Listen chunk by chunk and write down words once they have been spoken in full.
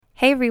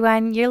Hey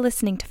everyone, you're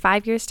listening to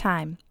 5 Years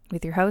Time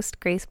with your host,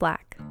 Grace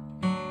Black.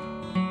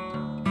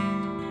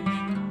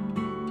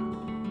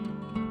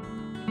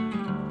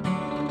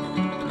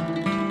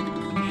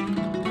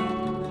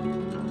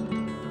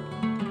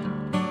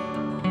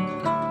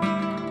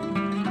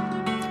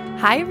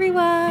 Hi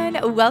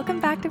everyone,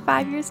 welcome back to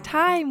 5 Years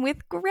Time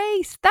with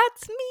Grace.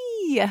 That's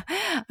me.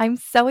 I'm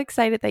so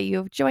excited that you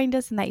have joined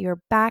us and that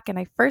you're back. And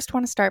I first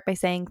want to start by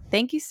saying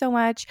thank you so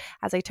much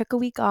as I took a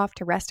week off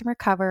to rest and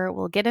recover.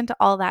 We'll get into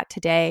all that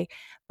today.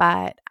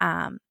 But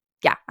I'm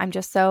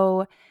just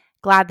so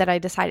glad that I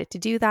decided to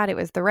do that. It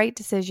was the right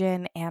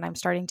decision and I'm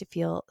starting to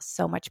feel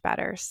so much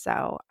better.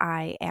 So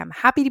I am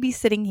happy to be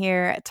sitting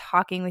here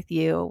talking with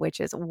you, which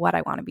is what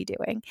I want to be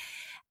doing.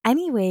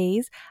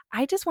 Anyways,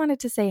 I just wanted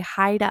to say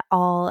hi to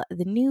all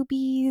the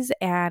newbies.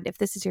 And if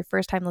this is your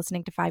first time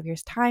listening to 5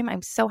 Years Time,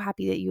 I'm so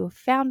happy that you have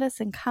found us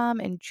and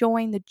come and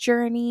join the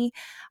journey.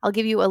 I'll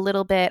give you a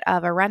little bit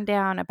of a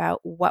rundown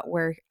about what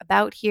we're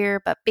about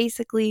here. But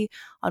basically,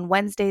 on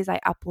Wednesdays, I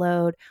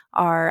upload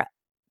our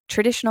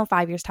traditional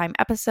 5 Years Time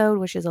episode,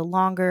 which is a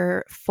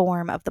longer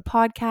form of the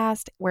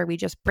podcast where we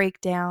just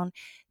break down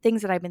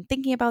things that I've been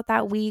thinking about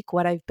that week,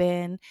 what I've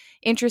been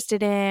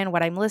interested in,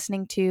 what I'm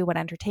listening to, what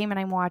entertainment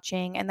I'm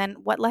watching, and then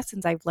what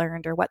lessons I've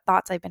learned or what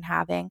thoughts I've been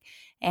having.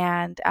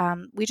 And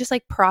we just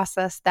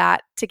process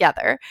that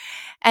together.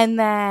 And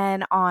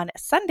then on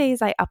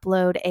Sundays, I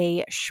upload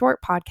a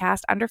short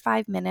podcast under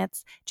 5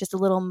 minutes, just a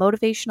little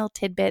motivational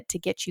tidbit to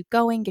get you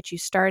going, get you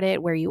started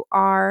where you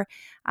are.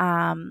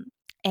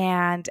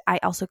 And I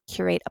also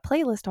curate a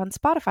playlist on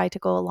Spotify to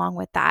go along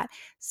with that.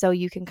 So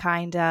you can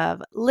kind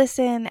of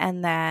listen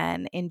and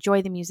then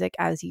enjoy the music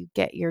as you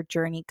get your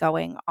journey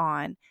going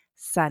on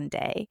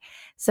Sunday.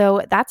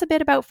 So that's a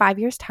bit about 5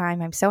 Years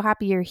Time. I'm so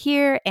happy you're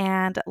here.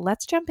 And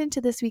let's jump into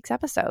this week's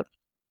episode.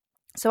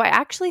 So I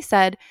actually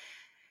said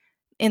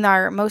in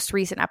our most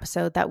recent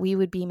episode that we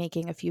would be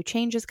making a few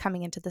changes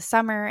coming into the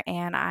summer,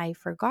 and I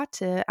forgot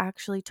to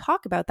actually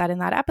talk about that in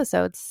that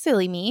episode.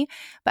 Silly me.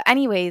 But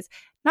anyways,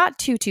 not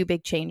too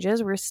big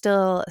changes. We're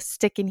still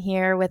sticking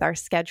here with our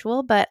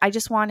schedule, but I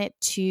just wanted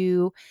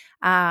to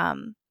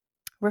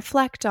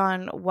reflect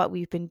on what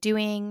we've been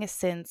doing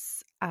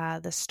since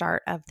the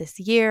start of this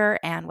year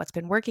and what's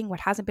been working, what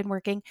hasn't been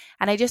working.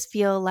 And I just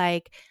feel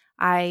like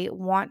I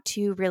want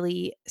to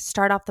really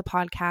start off the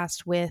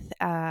podcast with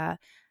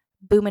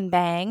boom and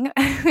bang,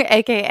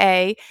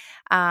 aka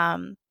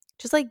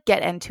just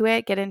get into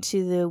it, get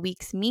into the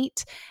week's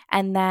meat,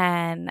 and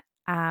then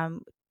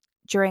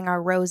during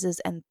our roses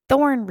and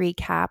thorn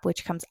recap,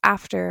 which comes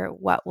after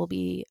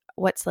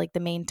what's the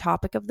main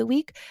topic of the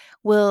week,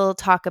 we'll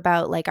talk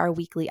about our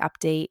weekly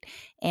update.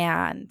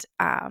 And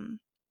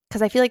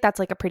because I feel like that's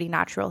a pretty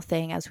natural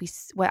thing as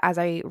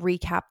I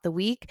recap the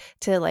week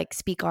to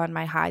speak on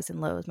my highs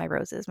and lows, my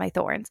roses, my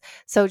thorns.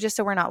 So just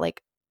so we're not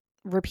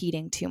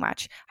repeating too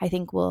much, I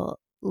think we'll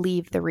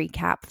leave the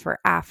recap for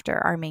after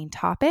our main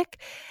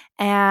topic,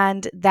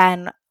 and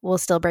then we'll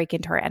still break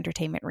into our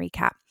entertainment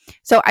recap.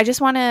 So I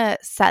just want to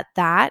set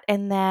that,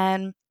 and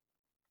then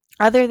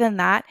other than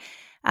that,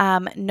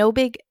 no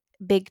big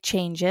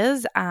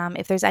changes.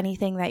 If there's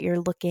anything that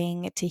you're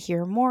looking to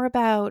hear more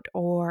about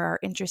or are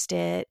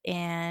interested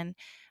in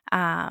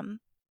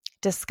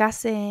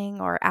discussing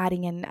or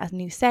adding in a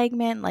new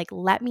segment,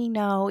 let me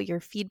know. Your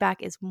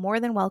feedback is more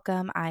than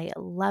welcome. I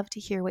love to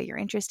hear what you're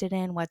interested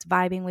in, what's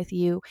vibing with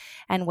you,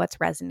 and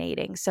what's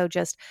resonating. So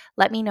just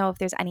let me know if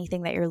there's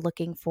anything that you're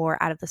looking for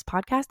out of this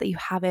podcast that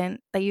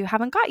you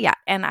haven't got yet.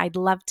 And I'd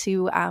love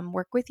to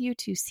work with you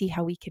to see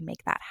how we can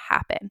make that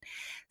happen.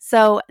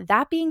 So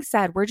that being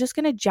said, we're just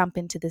going to jump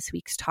into this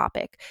week's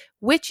topic,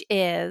 which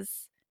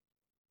is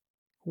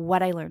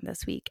what I learned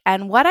this week.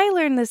 And what I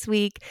learned this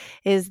week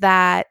is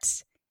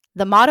that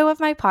the motto of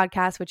my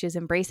podcast, which is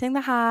embracing the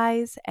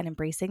highs and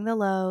embracing the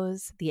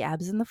lows, the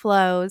ebbs and the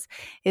flows,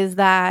 is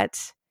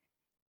that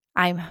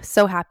I'm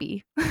so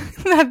happy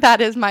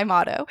that is my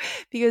motto,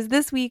 because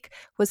this week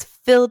was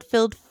filled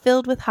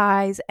with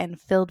highs and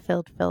filled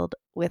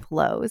with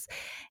lows.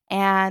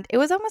 And it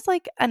was almost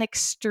like an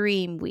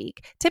extreme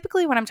week.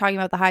 Typically when I'm talking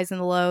about the highs and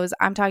the lows,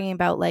 I'm talking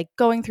about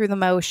going through the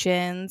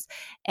motions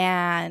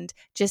and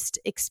just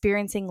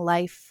experiencing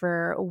life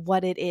for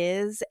what it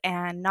is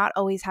and not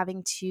always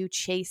having to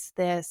chase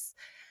this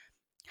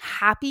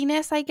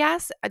happiness, I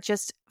guess,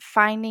 just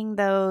finding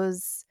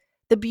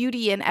the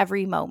beauty in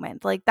every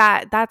moment.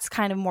 That's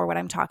kind of more what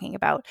I'm talking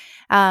about.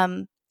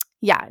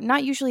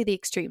 Not usually the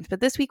extremes,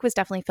 but this week was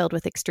definitely filled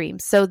with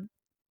extremes. So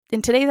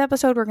in today's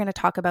episode, we're going to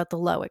talk about the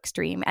low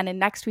extreme. And in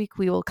next week,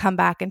 we will come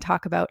back and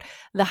talk about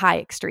the high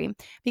extreme,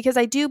 because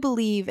I do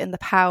believe in the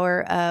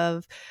power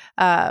of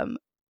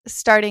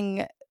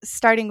starting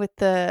with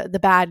the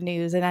bad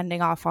news and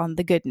ending off on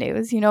the good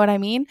news. You know what I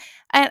mean?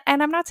 And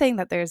I'm not saying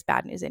that there's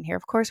bad news in here.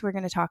 Of course, we're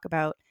going to talk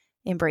about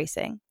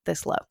embracing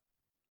this low.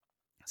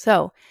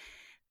 So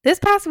this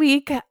past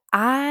week,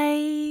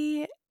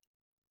 I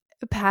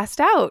passed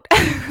out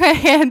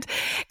and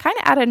kind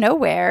of out of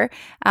nowhere,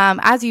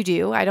 as you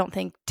do. I don't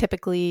think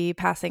typically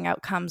passing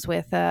out comes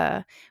with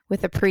a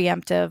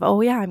preemptive,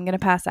 oh yeah, I'm going to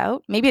pass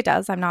out. Maybe it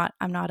does. This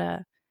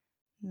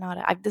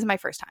is my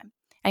first time.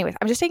 Anyways,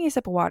 I'm just taking a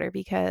sip of water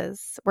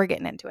because we're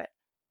getting into it.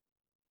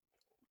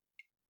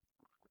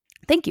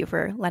 Thank you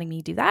for letting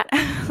me do that.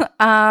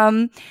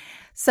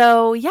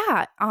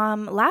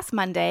 Last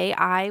Monday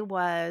I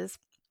was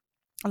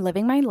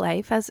living my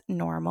life as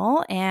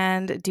normal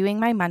and doing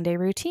my Monday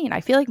routine.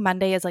 I feel like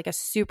Monday is like a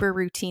super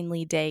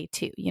routinely day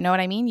too. You know what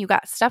I mean? You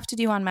got stuff to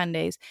do on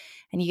Mondays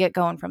and you get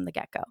going from the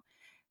get-go.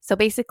 So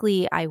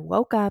basically I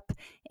woke up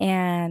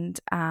and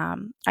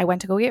I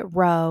went to go get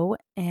Ro,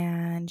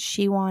 and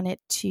she wanted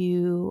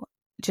to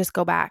just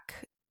go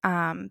back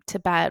to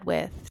bed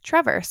with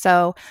Trevor.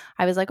 So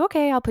I was like,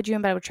 okay, I'll put you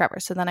in bed with Trevor.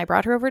 So then I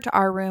brought her over to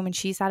our room and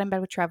she sat in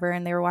bed with Trevor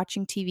and they were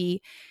watching TV,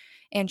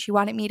 and she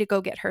wanted me to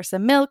go get her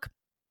some milk.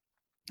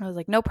 I was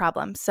like, no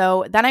problem.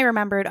 So then I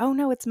remembered, oh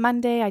no, it's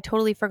Monday. I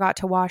totally forgot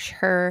to wash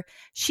her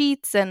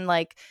sheets and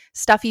like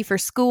stuffy for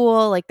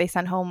school. Like they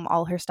sent home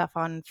all her stuff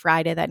on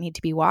Friday that need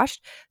to be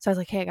washed. So I was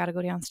like, hey, I got to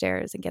go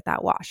downstairs and get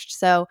that washed.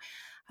 So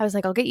I was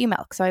like, I'll get you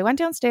milk. So I went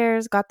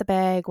downstairs, got the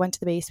bag, went to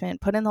the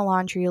basement, put in the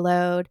laundry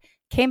load,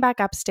 came back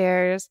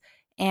upstairs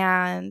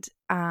and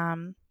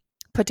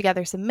put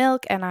together some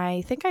milk. And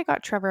I think I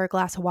got Trevor a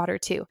glass of water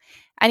too.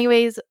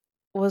 Anyways,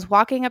 was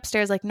walking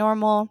upstairs like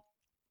normal.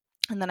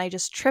 And then I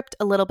just tripped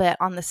a little bit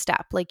on the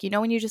step. Like, you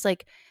know, when you just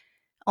like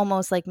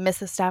almost like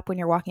miss a step when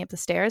you're walking up the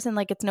stairs and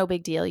like it's no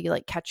big deal. You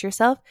like catch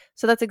yourself.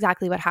 So that's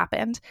exactly what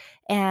happened.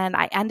 And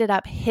I ended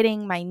up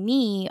hitting my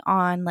knee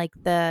on like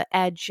the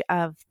edge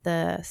of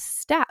the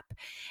step.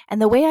 And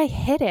the way I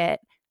hit it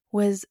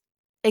was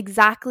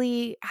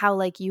exactly how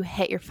like you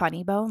hit your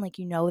funny bone. Like,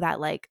 you know, that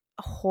like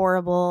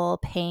horrible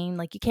pain.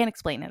 Like you can't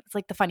explain it. It's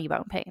like the funny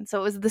bone pain. So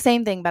it was the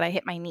same thing, but I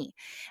hit my knee.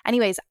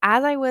 Anyways,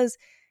 as I was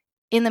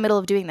in the middle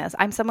of doing this,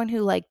 I'm someone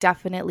who like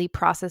definitely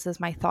processes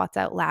my thoughts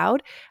out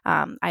loud.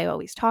 I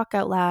always talk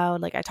out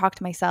loud, like I talk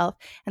to myself.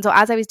 And so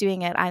as I was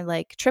doing it, I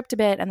like tripped a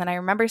bit. And then I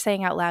remember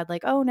saying out loud,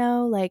 like, oh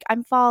no, like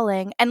I'm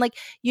falling. And like,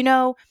 you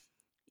know,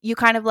 you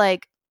kind of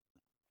like,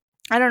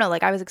 I don't know,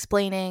 like I was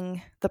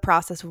explaining the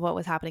process of what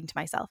was happening to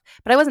myself,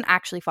 but I wasn't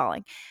actually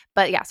falling.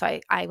 But yeah, so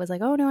I was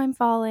like, oh no, I'm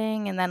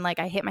falling. And then like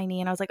I hit my knee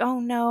and I was like,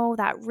 oh no,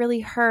 that really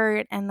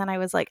hurt. And then I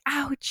was like,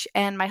 ouch.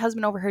 And my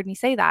husband overheard me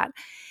say that.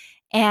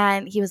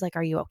 And he was like,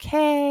 are you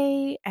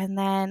okay? And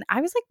then I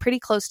was like pretty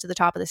close to the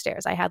top of the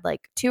stairs. I had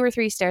like 2 or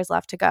 3 stairs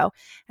left to go.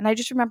 And I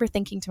just remember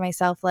thinking to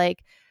myself,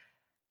 like,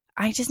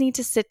 I just need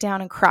to sit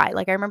down and cry.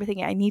 Like, I remember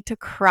thinking, I need to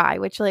cry,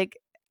 which like,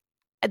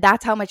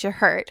 that's how much it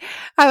hurt.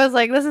 I was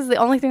like, this is the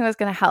only thing that's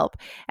going to help.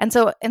 And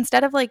so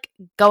instead of like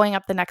going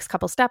up the next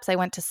couple steps, I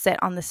went to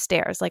sit on the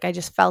stairs. Like I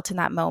just felt in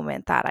that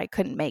moment that I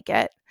couldn't make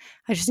it.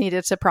 I just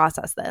needed to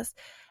process this.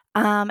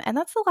 And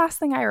that's the last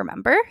thing I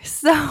remember.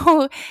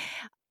 So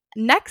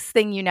next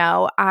thing you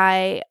know,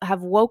 I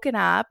have woken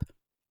up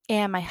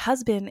and my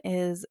husband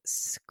is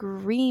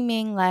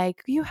screaming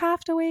like, you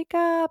have to wake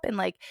up. And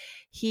like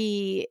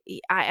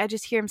I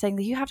just hear him saying,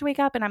 you have to wake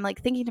up. And I'm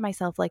like thinking to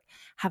myself, like,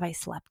 have I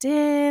slept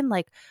in?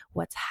 Like,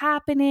 what's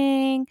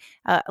happening?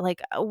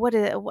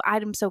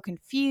 I'm so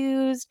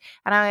confused.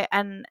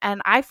 And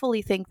I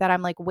fully think that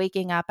I'm like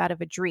waking up out of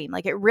a dream.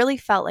 Like it really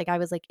felt like I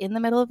was like in the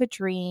middle of a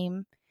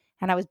dream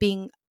and I was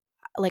being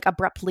like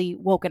abruptly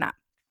woken up.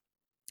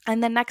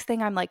 And then next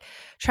thing I'm like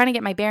trying to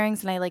get my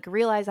bearings and I like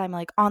realize I'm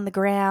like on the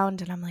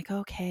ground and I'm like,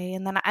 okay.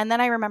 And then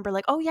I remember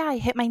like, oh yeah, I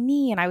hit my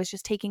knee and I was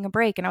just taking a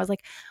break. And I was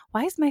like,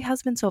 why is my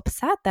husband so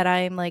upset that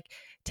I'm like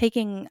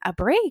taking a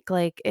break?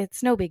 Like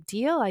it's no big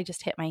deal. I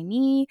just hit my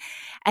knee.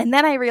 And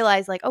then I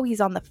realized like, oh,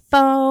 he's on the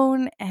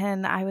phone.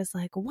 And I was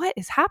like, what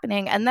is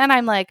happening? And then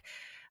I'm like,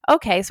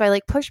 okay. So I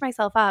like push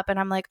myself up and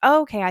I'm like,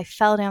 oh, okay, I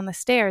fell down the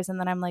stairs. And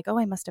then I'm like, oh,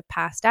 I must have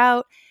passed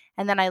out.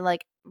 And then I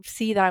like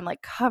see that I'm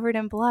like covered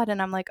in blood and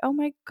I'm like, oh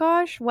my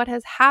gosh, what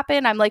has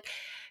happened? I'm like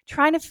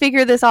trying to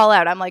figure this all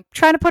out. I'm like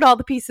trying to put all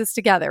the pieces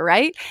together,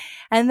 right?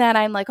 And then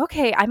I'm like,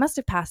 okay, I must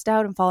have passed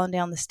out and fallen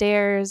down the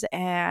stairs.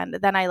 And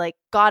then I like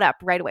got up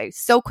right away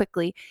so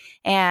quickly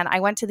and I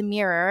went to the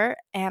mirror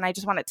and I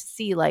just wanted to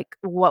see like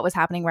what was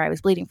happening where I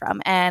was bleeding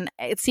from. And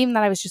it seemed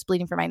that I was just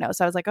bleeding from my nose.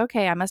 So I was like,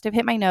 okay, I must have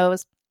hit my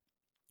nose.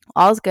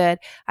 All's good.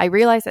 I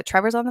realized that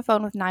Trevor's on the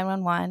phone with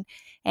 911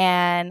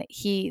 and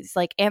he's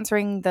like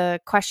answering the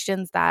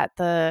questions that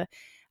the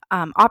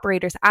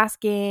operator's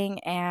asking.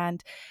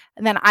 And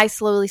then I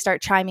slowly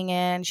start chiming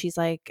in. She's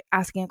like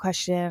asking a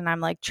question. I'm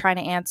like trying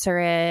to answer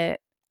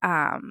it.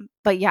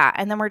 But yeah,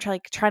 and then we're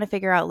trying to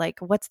figure out like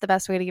what's the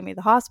best way to get me to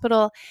the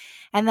hospital.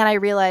 And then I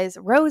realize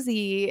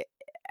Rosie,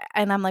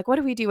 and I'm like, what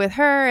do we do with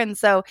her? And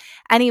so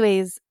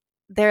anyways,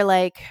 they're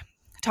like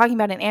talking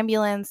about an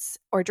ambulance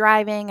or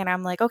driving. And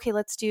I'm like, okay,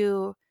 let's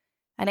do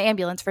an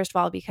ambulance first of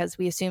all, because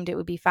we assumed it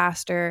would be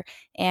faster.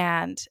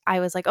 And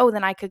I was like, oh,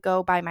 then I could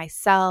go by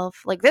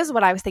myself. Like, this is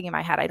what I was thinking in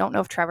my head. I don't know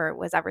if Trevor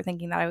was ever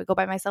thinking that I would go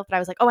by myself, but I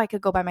was like, oh, I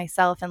could go by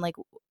myself and like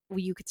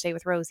you could stay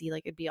with Rosie.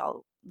 Like it'd be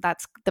all,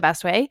 that's the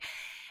best way.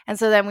 And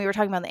so then we were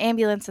talking about the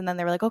ambulance, and then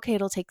they were like, okay,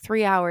 it'll take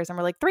 3 hours. And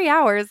we're like, 3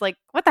 hours? Like,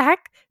 what the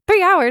heck?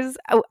 3 hours?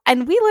 Oh,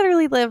 and we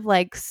literally live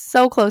like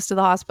so close to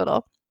the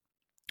hospital.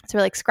 So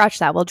we're like, scratch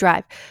that, we'll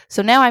drive.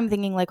 So now I'm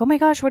thinking like, oh my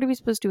gosh, what are we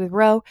supposed to do with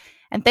Ro?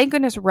 And thank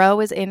goodness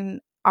Ro is in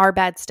our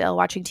bed still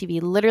watching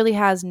TV, literally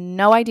has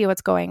no idea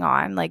what's going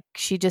on. Like,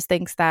 she just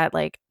thinks that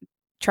like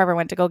Trevor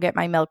went to go get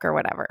my milk or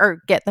whatever,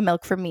 or get the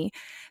milk from me.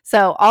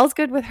 So all's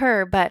good with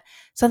her. But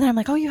so then I'm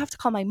like, oh, you have to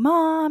call my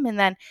mom. And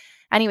then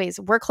anyways,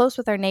 we're close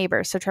with our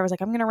neighbors. So Trevor's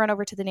like, I'm going to run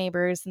over to the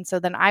neighbors. And so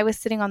then I was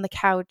sitting on the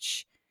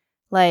couch,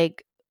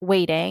 like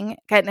waiting.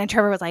 And then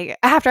Trevor was like,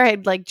 after I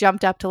had like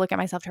jumped up to look at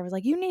myself, Trevor was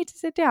like, you need to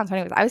sit down. So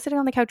anyways, I was sitting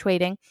on the couch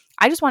waiting.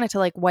 I just wanted to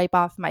like wipe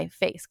off my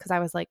face because I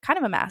was like kind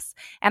of a mess.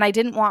 And I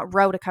didn't want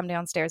Ro to come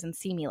downstairs and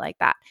see me like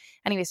that.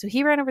 Anyway, so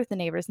he ran over to the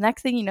neighbors.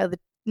 Next thing you know, the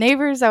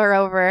neighbors are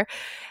over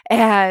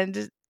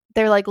and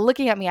they're like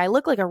looking at me. I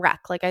look like a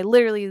wreck. Like I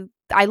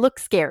look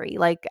scary.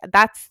 Like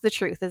that's the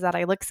truth, is that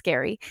I look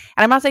scary.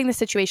 And I'm not saying the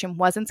situation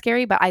wasn't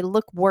scary, but I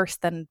look worse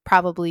than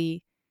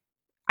probably,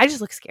 I just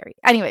look scary.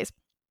 Anyways,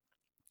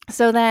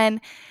 so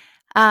then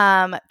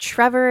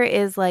Trevor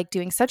is like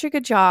doing such a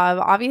good job.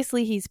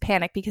 Obviously he's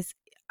panicked because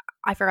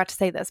I forgot to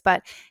say this,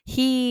 but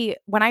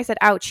when I said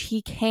ouch,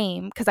 he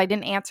came because I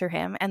didn't answer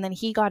him. And then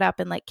he got up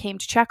and like came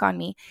to check on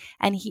me.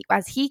 And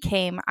as he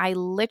came, I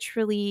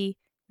literally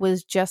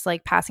was just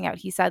like passing out.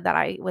 He said that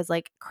I was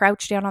like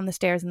crouched down on the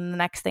stairs. And the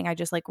next thing I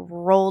just like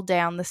rolled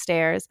down the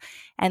stairs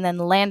and then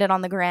landed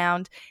on the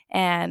ground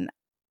and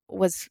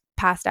was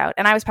passed out.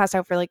 And I was passed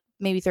out for like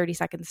maybe 30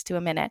 seconds to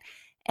a minute.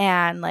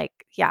 And like,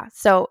 yeah.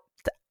 So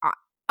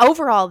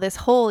overall, this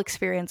whole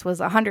experience was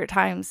 100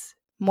 times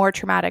more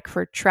traumatic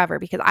for Trevor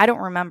because I don't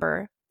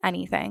remember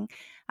anything.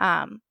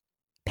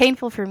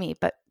 Painful for me,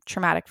 but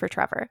traumatic for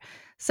Trevor.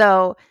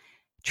 So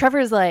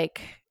Trevor's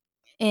like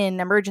in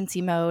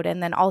emergency mode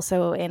and then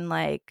also in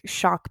like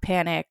shock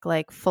panic,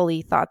 like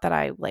fully thought that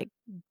I like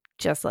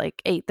just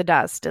like ate the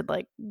dust and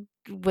like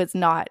was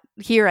not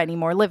here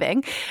anymore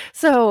living.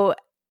 So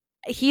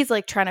he's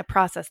like trying to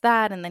process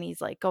that, and then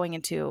he's like going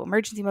into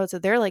emergency mode. So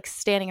they're like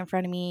standing in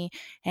front of me,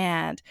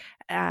 and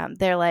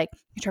they're like,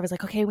 Trevor's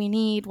like, okay,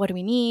 what do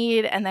we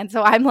need? And then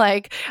so I'm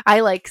like, I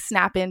like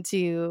snap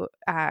into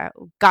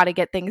gotta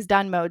get things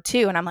done mode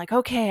too. And I'm like,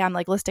 okay, I'm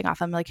like listing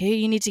off. I'm like, hey,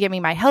 you need to give me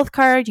my health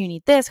card. You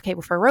need this. Okay,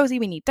 well, for Rosie,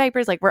 we need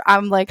diapers. Like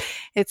I'm like,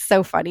 it's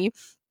so funny.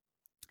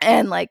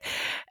 And like,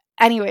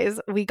 anyways,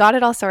 we got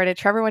it all sorted.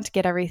 Trevor went to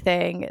get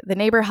everything. The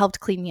neighbor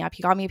helped clean me up.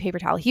 He got me a paper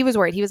towel. He was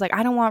worried. He was like,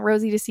 I don't want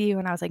Rosie to see you.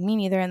 And I was like, me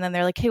neither. And then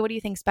they're like, hey, what do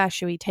you think's best?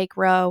 Should we take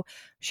Ro?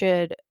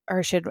 Should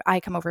I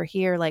come over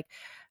here? Like,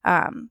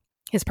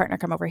 his partner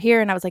come over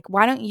here. And I was like,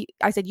 why don't you,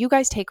 I said, you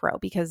guys take Ro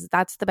because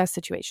that's the best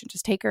situation.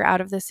 Just take her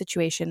out of this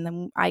situation.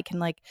 Then I can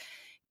like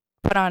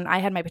I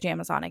had my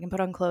pajamas on. I can put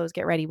on clothes,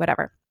 get ready,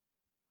 whatever.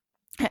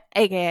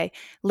 AKA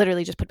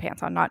literally just put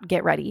pants on, not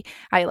get ready.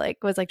 I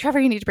like was like, Trevor,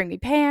 you need to bring me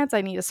pants.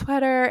 I need a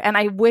sweater. And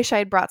I wish I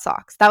had brought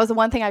socks. That was the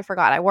one thing I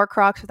forgot. I wore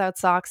Crocs without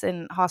socks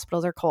and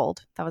hospitals are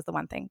cold. That was the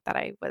one thing that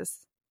I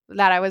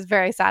was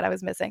very sad I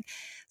was missing.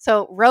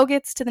 So Ro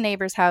gets to the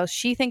neighbor's house.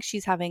 She thinks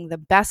she's having the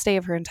best day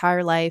of her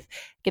entire life,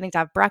 getting to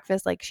have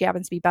breakfast. Like she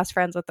happens to be best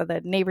friends with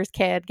the neighbor's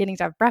kid, getting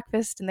to have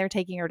breakfast, and they're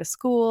taking her to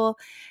school.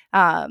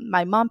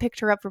 My mom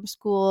picked her up from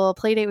school,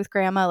 play date with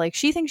grandma. Like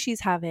she thinks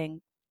she's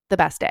having the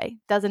best day,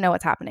 doesn't know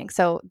what's happening.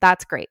 So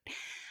that's great.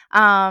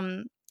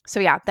 So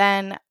yeah,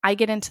 then I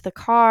get into the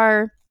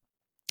car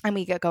and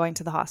we get going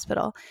to the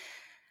hospital.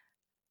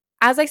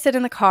 As I sit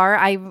in the car,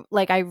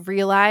 I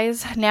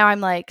realize now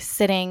I'm like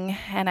sitting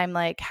and I'm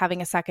like having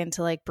a second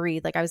to like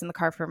breathe. Like I was in the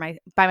car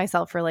by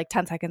myself for like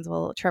 10 seconds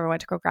while Trevor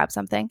went to go grab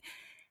something.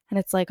 And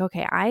it's like,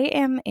 okay, I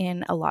am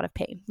in a lot of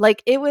pain.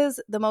 Like it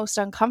was the most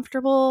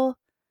uncomfortable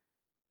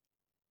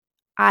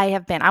I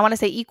have been. I want to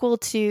say equal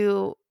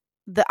to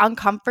the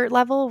uncomfort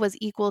level was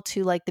equal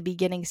to like the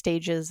beginning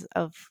stages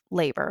of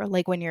labor,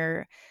 like when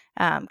your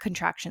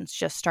contractions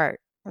just start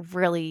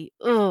really,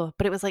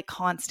 but it was like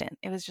constant.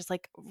 It was just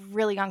like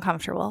really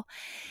uncomfortable.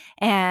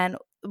 And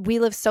we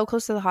live so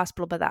close to the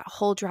hospital, but that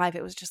whole drive,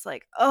 it was just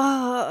like,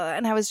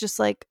 and I was just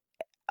like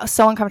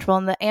so uncomfortable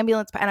in the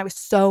ambulance. And I was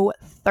so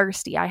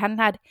thirsty. I hadn't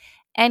had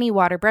any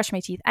water, brushed my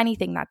teeth,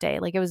 anything that day.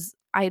 Like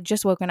I had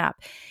just woken up.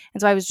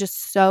 And so I was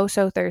just so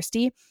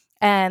thirsty.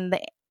 And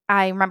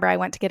I remember I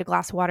went to get a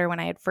glass of water when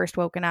I had first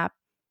woken up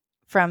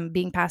from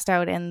being passed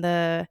out, and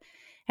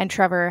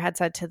Trevor had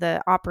said to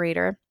the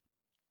operator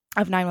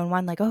of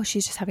 911, like, oh,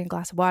 she's just having a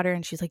glass of water.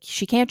 And she's like,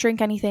 she can't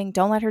drink anything.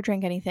 Don't let her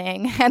drink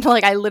anything. And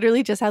like, I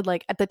literally just had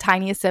like the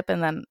tiniest sip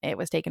and then it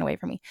was taken away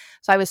from me.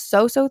 So I was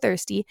so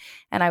thirsty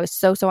and I was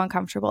so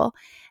uncomfortable.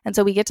 And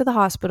so we get to the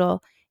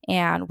hospital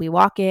and we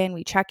walk in,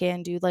 we check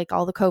in, do like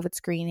all the COVID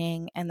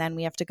screening. And then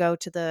we have to go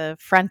to the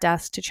front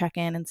desk to check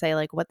in and say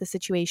like what the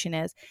situation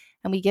is.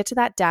 And we get to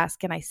that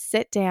desk and I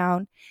sit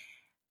down.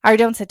 Or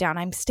don't sit down.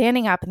 I'm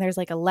standing up and there's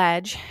like a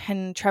ledge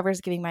and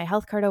Trevor's giving my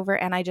health card over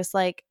and I just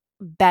like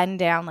bend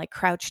down, like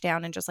crouch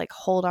down and just like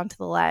hold onto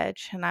the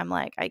ledge. And I'm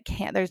like, I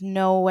can't, there's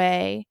no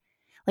way.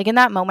 Like in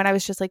that moment, I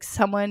was just like,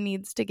 someone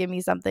needs to give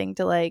me something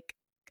to like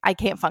I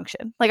can't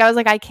function. Like, I was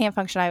like, I can't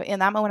function. In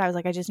that moment, I was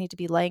like, I just need to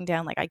be laying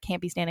down. Like, I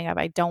can't be standing up.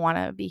 I don't want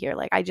to be here.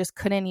 Like, I just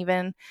couldn't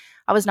even,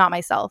 I was not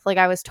myself. Like,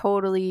 I was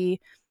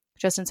totally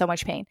just in so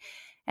much pain.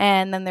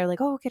 And then they're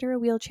like, oh, get her a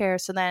wheelchair.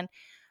 So then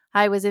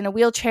I was in a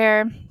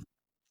wheelchair,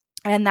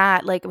 and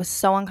that like was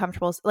so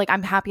uncomfortable. Like,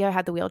 I'm happy I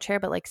had the wheelchair,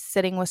 but like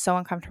sitting was so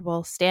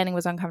uncomfortable, standing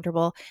was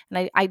uncomfortable.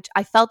 And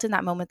I felt in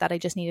that moment that I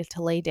just needed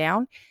to lay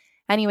down.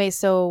 Anyway,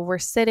 so we're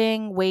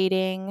sitting,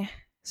 waiting.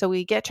 So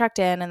we get checked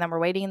in, and then we're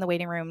waiting in the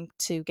waiting room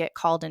to get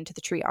called into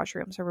the triage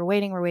room. So we're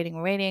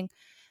waiting.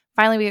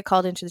 Finally, we get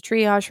called into the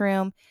triage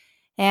room,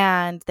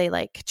 and they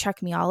like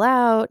check me all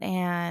out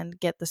and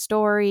get the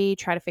story,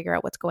 try to figure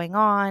out what's going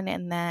on.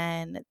 And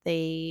then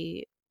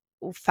they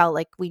felt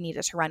like we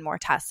needed to run more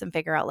tests and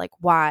figure out like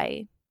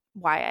why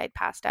I'd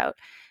passed out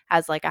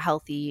as like a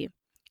healthy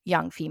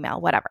young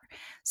female, whatever.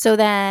 So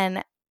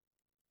then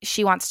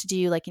she wants to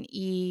do like an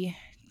ECG.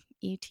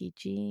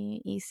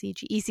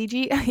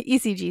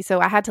 So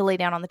I had to lay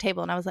down on the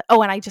table, and I was like,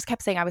 oh, and I just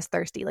kept saying I was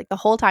thirsty. Like the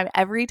whole time,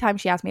 every time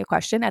she asked me a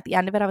question, at the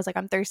end of it, I was like,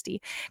 I'm thirsty.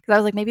 Because I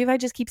was like, maybe if I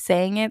just keep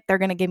saying it, they're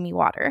going to give me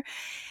water.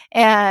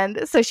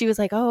 And so she was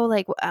like, oh,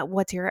 like,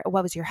 what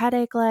was your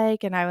headache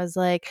like? And I was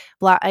like,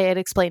 blah, I had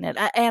explained it.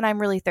 And I'm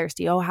really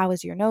thirsty. Oh, how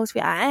was your nose?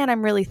 And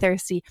I'm really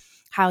thirsty.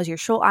 How's your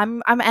shoulder?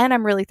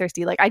 I'm really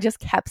thirsty. Like, I just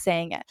kept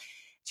saying it.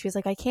 She was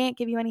like, I can't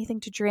give you anything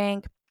to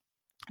drink.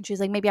 And she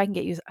was like, maybe I can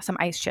get you some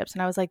ice chips.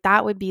 And I was like,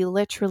 that would be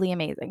literally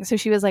amazing. So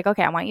she was like,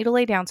 okay, I want you to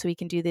lay down so we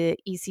can do the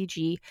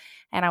ECG,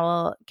 and I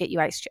will get you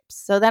ice chips.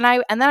 So then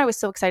I was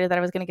so excited that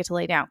I was going to get to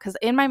lay down, because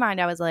in my mind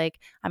I was like,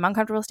 I'm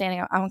uncomfortable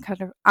standing, I'm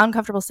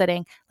uncomfortable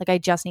sitting. Like, I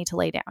just need to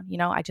lay down,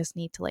 I just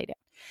need to lay down.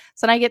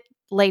 So then I get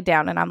laid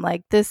down, and I'm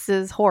like, this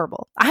is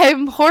horrible.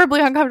 I'm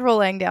horribly uncomfortable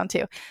laying down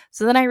too.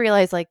 So then I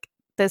realized like,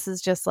 this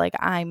is just like,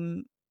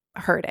 I'm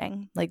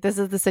hurting. Like, this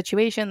is the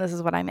situation. This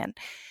is what I'm in.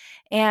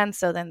 And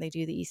so then they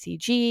do the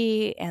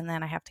ECG, and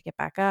then I have to get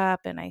back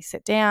up, and I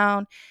sit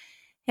down,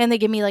 and they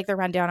give me like the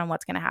rundown on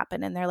what's going to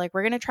happen. And they're like,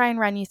 we're going to try and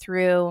run you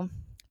through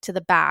to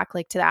the back,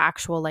 like to the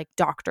actual like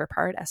doctor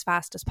part as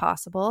fast as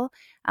possible.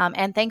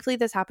 And thankfully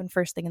this happened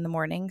first thing in the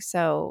morning.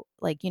 So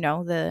like,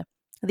 the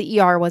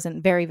ER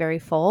wasn't very, very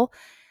full.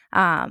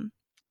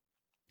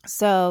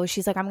 So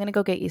she's like, I'm going to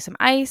go get you some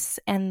ice,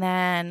 and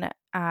then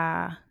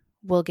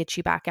we'll get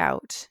you back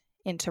out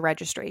into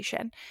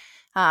registration.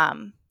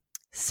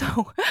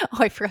 So,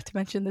 I forgot to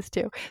mention this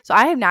too. So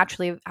I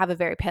naturally have a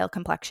very pale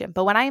complexion,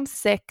 but when I am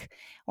sick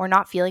or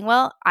not feeling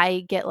well,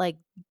 I get like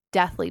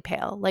deathly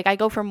pale. Like, I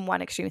go from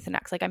one extreme to the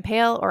next. Like, I'm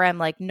pale, or I'm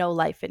like no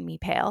life in me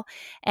pale.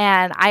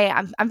 And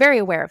I'm very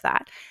aware of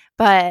that.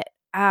 But,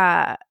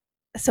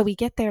 so we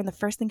get there, and the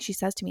first thing she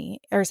says to me,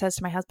 or says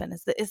to my husband,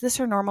 is this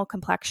her normal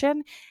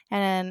complexion?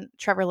 And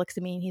Trevor looks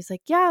at me, and he's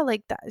like, yeah,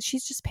 like that.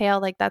 She's just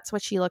pale. Like, that's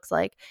what she looks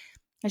like.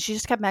 And she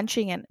just kept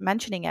mentioning it.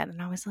 And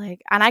I was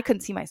like, and I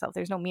couldn't see myself.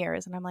 There's no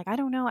mirrors. And I'm like, I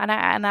don't know. And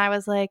I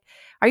was like,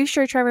 are you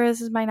sure, Trevor,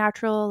 this is my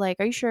natural? Like,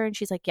 are you sure? And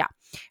she's like, yeah.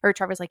 Or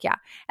Trevor's like, yeah.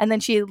 And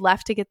then she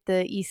left to get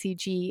the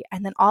ECG.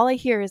 And then all I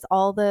hear is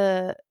all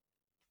the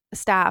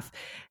staff,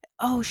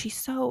 oh, she's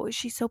so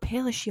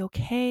pale. Is she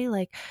okay?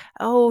 Like,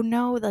 oh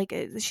no, like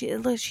she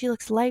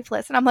looks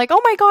lifeless. And I'm like,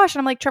 oh my gosh.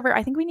 And I'm like, Trevor,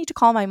 I think we need to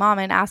call my mom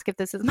and ask if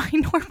this is my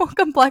normal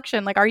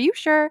complexion. Like, are you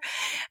sure?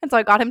 And so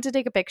I got him to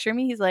take a picture of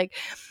me. He's like,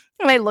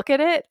 and I look at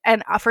it,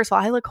 and first of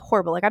all, I look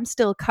horrible. Like, I'm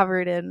still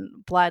covered in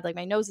blood. Like,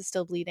 my nose is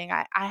still bleeding.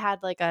 I had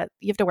like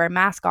you have to wear a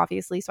mask,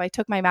 obviously. So I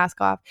took my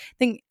mask off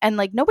and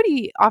like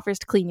nobody offers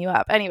to clean you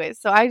up. Anyways,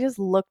 so I just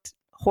looked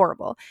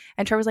horrible.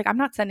 And Trevor's like, I'm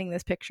not sending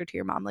this picture to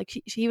your mom. Like,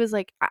 he was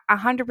like,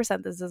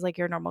 100% this is like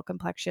your normal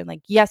complexion.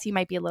 Like, yes, you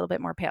might be a little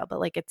bit more pale,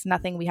 but like, it's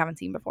nothing we haven't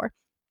seen before.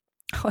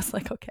 I was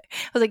like, okay.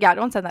 I was like, yeah,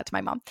 don't send that to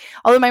my mom.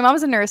 Although my mom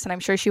is a nurse, and I'm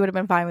sure she would have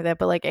been fine with it,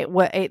 but like it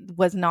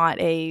was not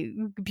a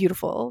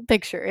beautiful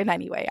picture in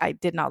any way. I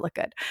did not look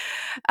good.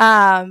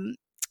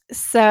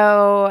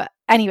 So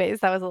anyways,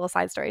 that was a little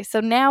side story.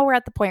 So now we're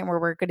at the point where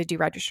we're going to do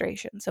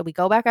registration. So we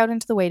go back out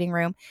into the waiting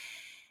room,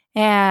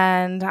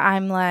 and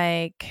I'm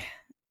like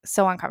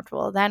so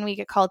uncomfortable. Then we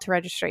get called to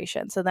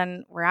registration. So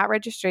then we're at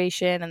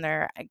registration, and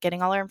they're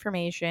getting all our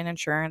information,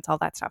 insurance, all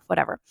that stuff,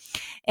 whatever.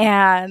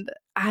 And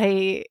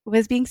I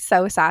was being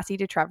so sassy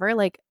to Trevor.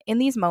 Like, in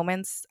these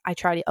moments, I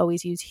try to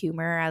always use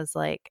humor as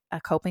like a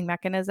coping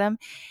mechanism,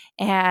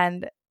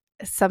 and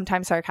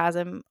sometimes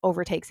sarcasm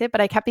overtakes it.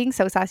 But I kept being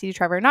so sassy to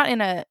Trevor, not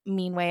in a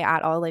mean way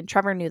at all. And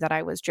Trevor knew that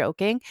I was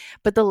joking,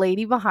 but the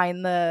lady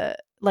behind that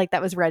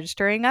was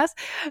registering us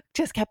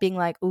just kept being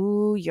like,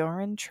 ooh,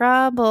 you're in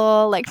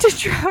trouble, like to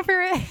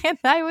Trevor. And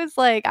I was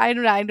like, I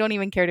don't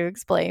even care to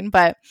explain,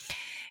 but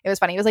it was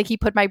funny. It was like, he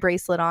put my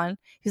bracelet on.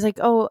 He's like,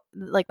 oh,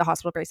 like the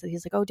hospital bracelet.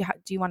 He's like, oh, do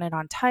you want it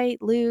on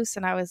tight, loose?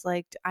 And I was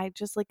like, I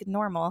just like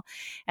normal.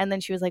 And then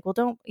she was like,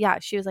 well,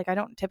 she was like, I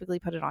don't typically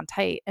put it on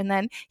tight. And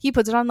then he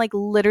puts it on like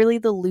literally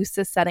the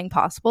loosest setting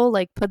possible,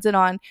 like puts it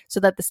on so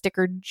that the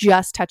sticker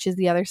just touches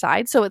the other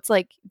side. So it's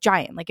like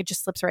giant, like it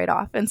just slips right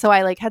off. And so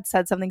I like had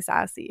said something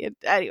sassy. And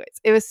anyways,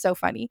 it was so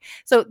funny.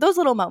 So those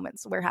little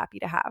moments we're happy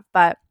to have.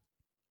 But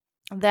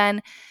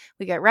then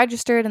we get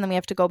registered, and then we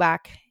have to go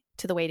back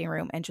to the waiting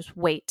room and just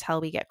wait till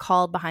we get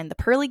called behind the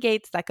pearly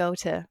gates that go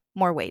to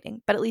more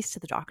waiting, but at least to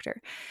the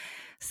doctor.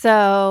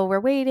 So we're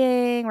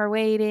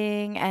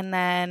waiting. And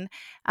then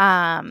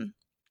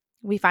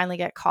we finally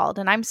get called,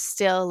 and I'm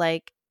still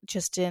like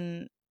just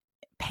in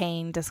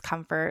pain,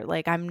 discomfort.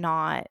 Like I'm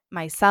not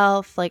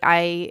myself. Like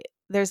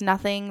there's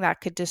nothing that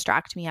could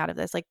distract me out of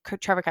this. Like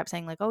Trevor kept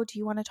saying like, oh, do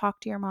you want to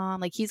talk to your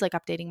mom? Like he's like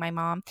updating my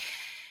mom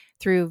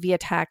through via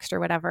text or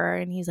whatever.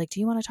 And he's like, do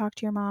you want to talk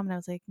to your mom? And I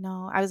was like,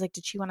 no. I was like,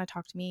 did she want to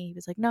talk to me? He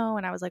was like, no.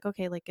 And I was like,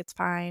 okay, like it's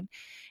fine.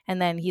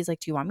 And then he's like,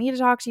 do you want me to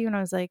talk to you? And I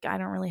was like, I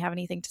don't really have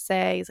anything to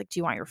say. He's like, do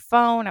you want your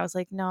phone? I was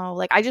like, no.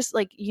 Like I just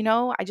like,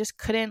 I just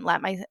couldn't let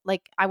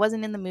I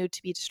wasn't in the mood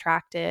to be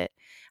distracted.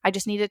 I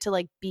just needed to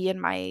like be in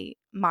my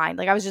mind.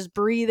 Like I was just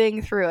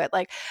breathing through it.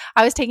 Like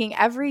I was taking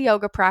every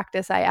yoga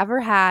practice I ever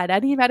had,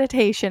 any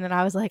meditation, and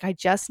I was like, I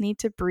just need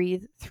to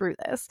breathe through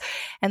this.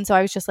 And so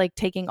I was just like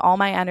taking all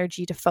my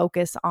energy to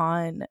focus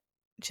on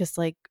just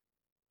like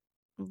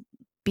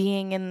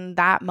being in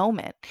that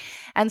moment.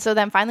 And so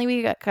then finally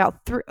we got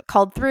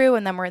called through,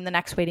 and then we're in the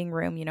next waiting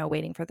room,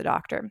 waiting for the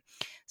doctor.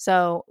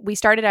 So we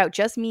started out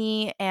just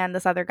me and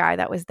this other guy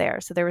that was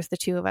there. So there was the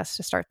two of us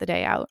to start the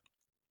day out.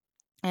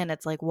 And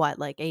it's like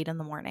 8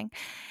 a.m.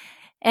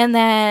 And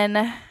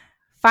then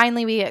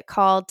finally we get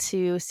called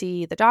to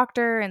see the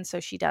doctor. And so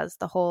she does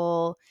the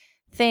whole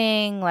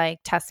thing, like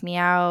tests me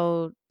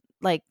out,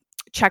 like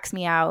checks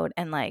me out,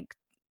 and like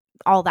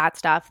all that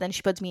stuff. Then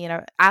she puts me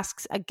in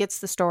gets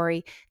the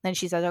story. Then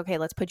she says, okay,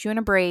 let's put you in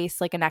a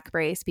brace, like a neck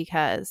brace,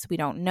 because we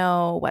don't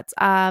know what's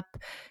up.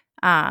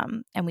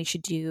 And we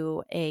should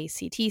do a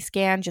CT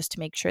scan just to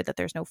make sure that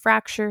there's no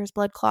fractures,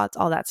 blood clots,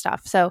 all that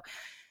stuff. So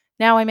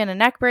now I'm in a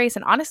neck brace,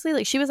 and honestly,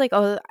 like she was like,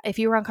 oh, if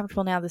you were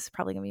uncomfortable now, this is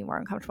probably going to be more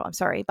uncomfortable. I'm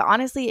sorry. But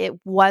honestly, it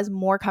was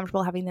more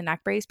comfortable having the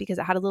neck brace because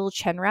it had a little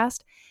chin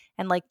rest,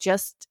 and like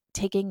just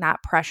taking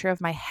that pressure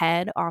of my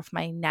head off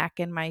my neck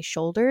and my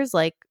shoulders,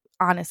 like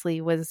honestly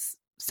was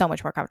so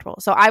much more comfortable.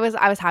 So I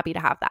was happy to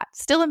have that.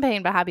 Still in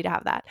pain, but happy to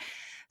have that.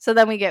 So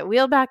then we get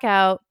wheeled back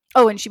out.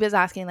 Oh, and she was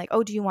asking like,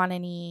 oh, do you want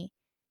anything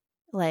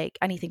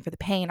for the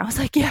pain? I was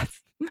like,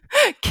 yes.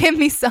 Give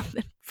me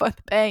something for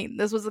the pain.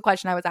 This was the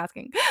question I was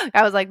asking.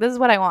 I was like, this is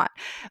what I want.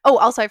 Oh,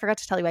 also, I forgot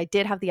to tell you, I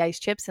did have the ice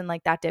chips, and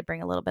like that did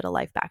bring a little bit of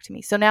life back to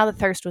me. So now the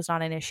thirst was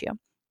not an issue.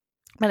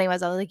 But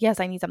anyways, I was like, yes,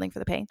 I need something for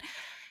the pain.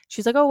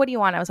 She's like, oh, what do you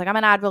want? I was like, I'm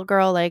an Advil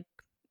girl. Like,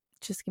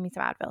 just give me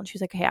some Advil. And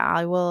she's like, yeah,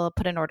 I will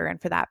put an order in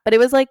for that. But it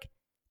was like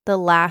the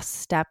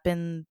last step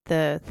in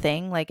the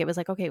thing. Like it was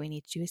like, okay, we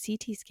need to do a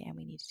CT scan.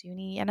 We need to do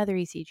another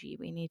ECG.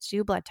 We need to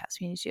do a blood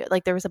test. We need to do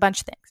like, there was a bunch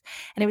of things,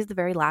 and it was the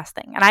very last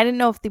thing. And I didn't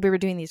know if we were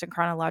doing these in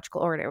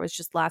chronological order. It was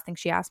just the last thing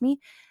she asked me.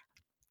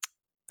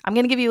 I'm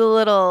going to give you a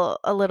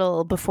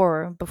little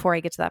before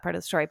I get to that part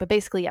of the story. But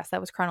basically, yes, that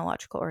was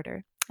chronological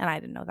order. And I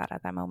didn't know that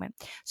at that moment.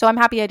 So I'm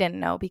happy I didn't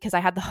know, because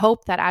I had the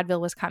hope that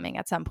Advil was coming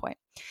at some point.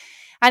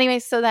 Anyway,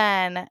 so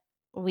then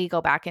we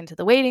go back into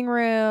the waiting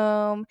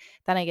room.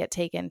 Then I get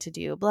taken to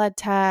do a blood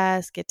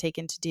test, get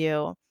taken to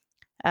do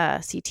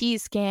a CT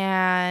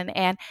scan.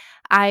 And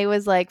I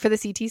was like, for the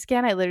CT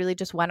scan, I literally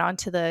just went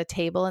onto the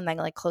table and then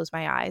like closed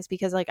my eyes,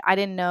 because like I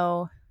didn't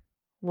know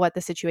what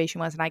the situation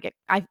was. And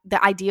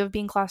the idea of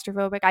being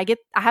claustrophobic, I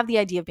have the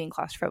idea of being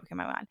claustrophobic in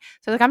my mind.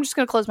 So like, I'm just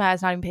going to close my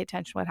eyes, not even pay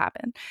attention to what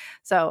happened.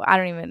 So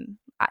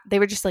they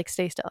were just like,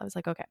 stay still. I was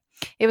like, okay.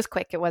 It was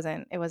quick. It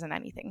wasn't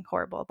anything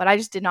horrible, but I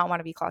just did not want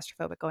to be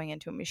claustrophobic going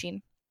into a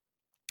machine.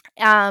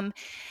 And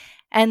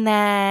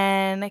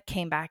then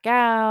came back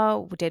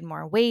out, did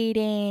more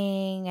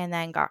waiting, and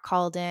then got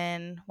called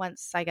in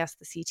once I guess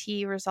the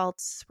CT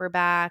results were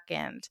back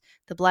and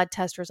the blood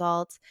test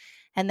results.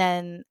 And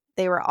then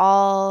they were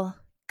all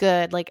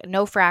good, like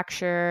no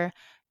fracture,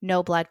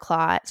 no blood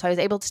clot. So I was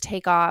able to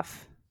take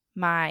off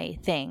my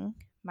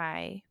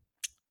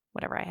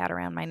whatever I had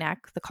around my neck,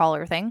 the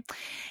collar thing.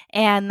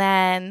 And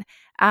then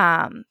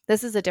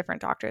this is a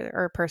different doctor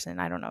or person,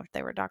 I don't know if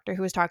they were a doctor,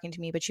 who was talking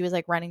to me, but she was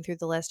like running through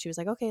the list. She was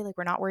like, okay, like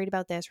we're not worried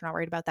about this, we're not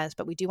worried about this,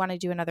 but we do want to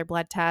do another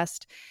blood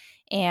test.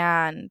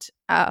 And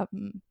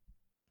then,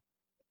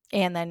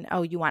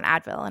 oh, you want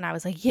Advil? And I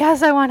was like,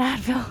 yes, I want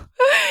Advil.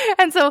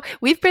 And so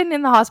we've been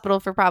in the hospital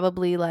for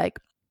probably like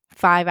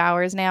 5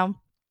 hours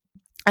now.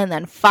 And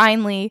then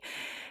finally,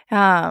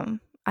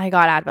 I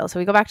got Advil. So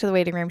we go back to the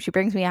waiting room. She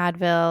brings me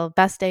Advil.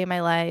 Best day of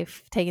my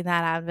life. Taking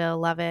that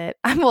Advil. Love it.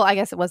 Well, I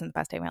guess it wasn't the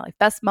best day of my life.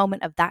 Best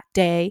moment of that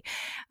day.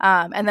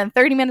 And then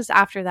 30 minutes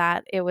after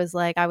that, it was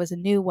like I was a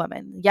new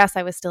woman. Yes,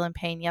 I was still in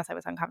pain. Yes, I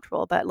was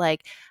uncomfortable. But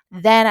like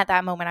then at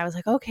that moment, I was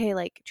like, okay,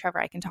 like Trevor,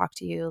 I can talk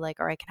to you. Like,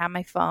 or I can have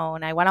my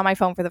phone. I went on my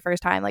phone for the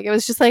first time. Like it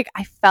was just like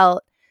I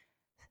felt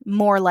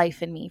more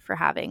life in me for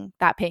having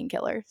that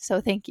painkiller.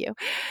 So thank you.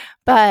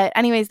 But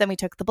anyways, then we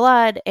took the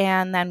blood,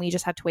 and then we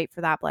just had to wait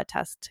for that blood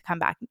test to come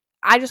back.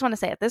 I just want to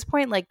say at this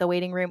point, like the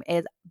waiting room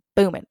is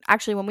booming.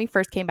 Actually, when we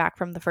first came back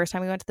from the first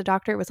time we went to the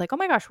doctor, it was like, oh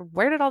my gosh,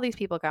 where did all these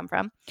people come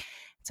from?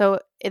 So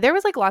there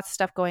was like lots of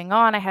stuff going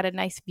on. I had a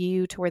nice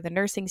view to where the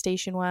nursing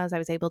station was. I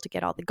was able to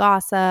get all the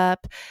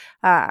gossip.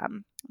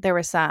 there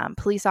were some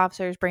police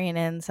officers bringing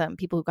in some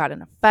people who got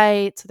in a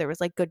fight. So there was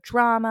like good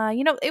drama.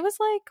 It was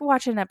like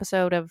watching an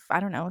episode of, I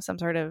don't know, some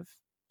sort of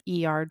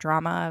ER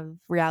drama of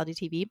reality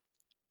TV.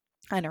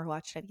 I never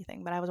watched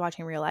anything, but I was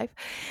watching real life.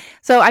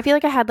 So I feel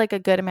like I had like a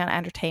good amount of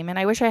entertainment.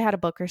 I wish I had a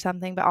book or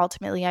something, but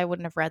ultimately I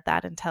wouldn't have read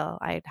that until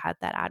I had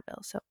that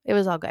Advil. So it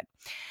was all good.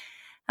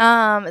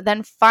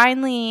 Then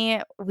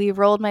finally we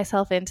rolled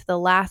myself into the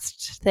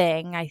last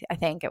thing. I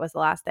think it was the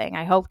last thing.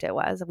 I hoped it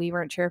was. We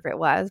weren't sure if it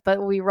was,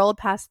 but we rolled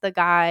past the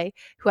guy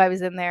who I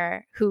was in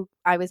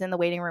the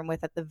waiting room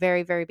with at the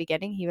very, very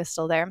beginning. He was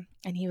still there.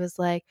 And he was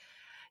like,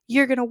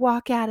 "You're going to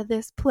walk out of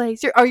this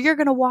place, or you're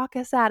going to walk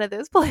us out of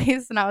this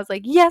place." And I was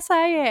like, "Yes,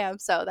 I am."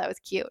 So that was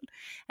cute.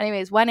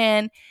 Anyways, went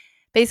in.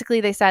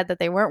 Basically, they said that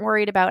they weren't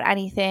worried about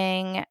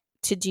anything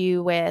to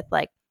do with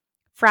like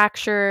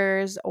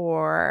fractures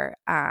or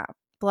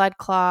blood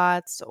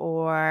clots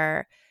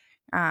or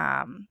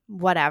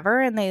whatever.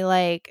 And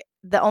they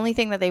the only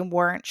thing that they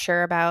weren't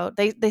sure about,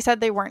 they said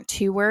they weren't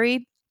too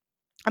worried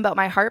about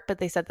my heart, but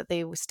they said that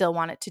they still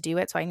wanted to do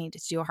it. So I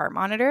needed to do a heart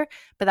monitor,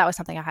 but that was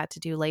something I had to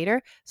do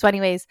later. So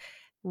anyways,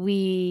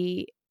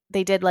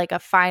 they did like a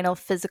final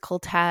physical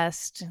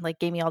test, like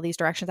gave me all these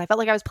directions. I felt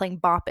like I was playing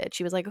Bop It.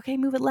 She was like, "Okay,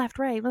 move it left,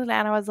 right." And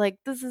I was like,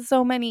 this is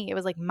so many. It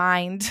was like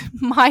mind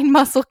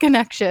muscle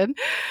connection.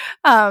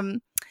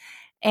 And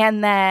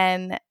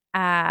then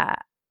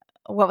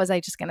what was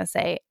I just going to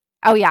say?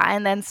 Oh yeah.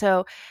 And then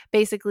so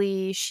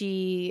basically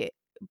she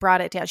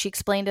brought it down. She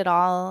explained it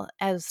all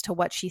as to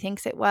what she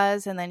thinks it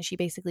was. And then she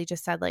basically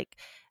just said like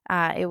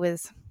it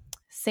was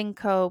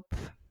syncope.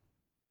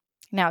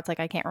 Now it's like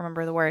I can't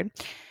remember the word.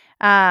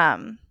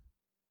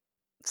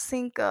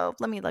 Syncope.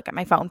 Let me look at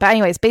my phone. But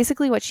anyways,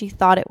 basically what she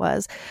thought it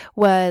was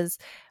when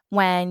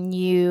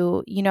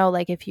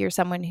like if you're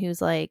someone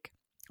who's like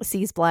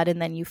sees blood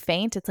and then you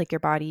faint, it's like your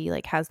body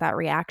like has that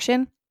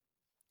reaction.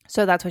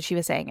 So that's what she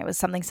was saying. It was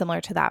something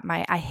similar to that.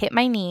 I hit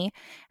my knee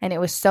and it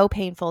was so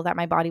painful that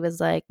my body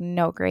was like,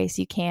 "No, Grace,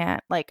 you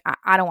can't, like,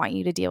 I don't want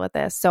you to deal with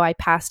this." So I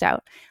passed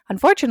out.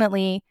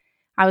 Unfortunately,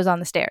 I was on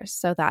the stairs.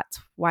 So that's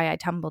why I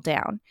tumbled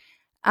down.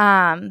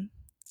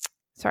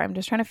 Sorry, I'm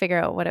just trying to figure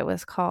out what it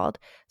was called.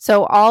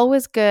 So all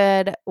was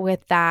good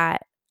with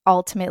that.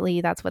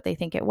 Ultimately, that's what they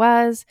think it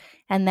was.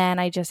 And then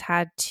I just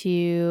had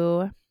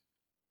to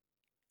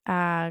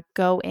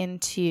go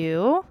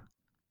into...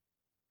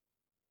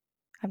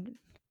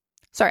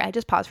 Sorry, I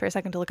just paused for a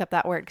second to look up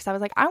that word because I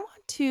was like, I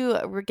want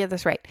to get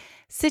this right.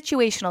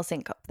 Situational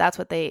syncope. That's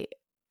what they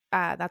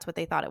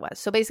thought it was.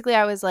 So basically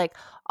I was like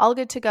all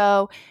good to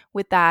go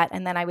with that.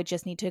 And then I would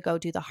just need to go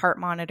do the heart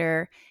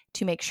monitor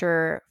to make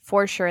sure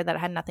for sure that it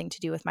had nothing to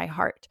do with my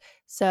heart.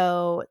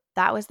 So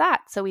that was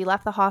that. So we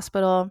left the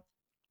hospital,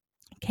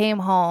 came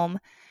home.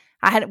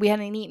 We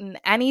hadn't eaten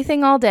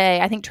anything all day.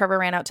 I think Trevor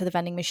ran out to the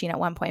vending machine at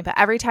one point, but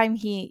every time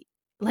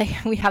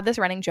we had this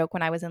running joke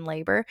when I was in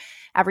labor.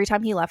 Every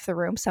time he left the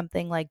room,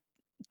 something like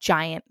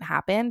giant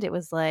happened. It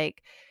was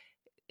like,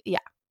 yeah,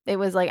 it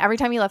was like every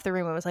time he left the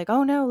room, it was like,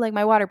 "Oh no, like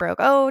my water broke.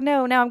 Oh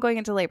no, now I'm going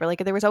into labor."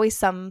 Like there was always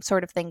some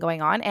sort of thing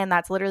going on. And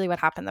that's literally what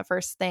happened. The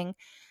first thing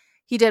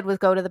he did was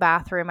go to the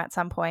bathroom at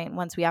some point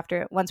once we had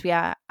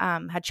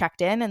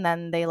checked in, and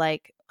then they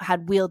like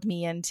had wheeled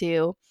me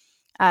into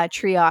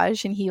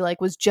triage, and he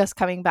like was just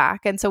coming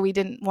back. And so we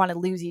didn't want to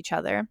lose each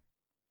other.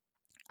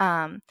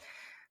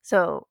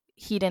 So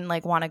he didn't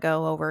like want to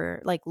go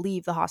over, like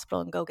leave the hospital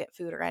and go get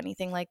food or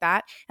anything like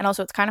that. And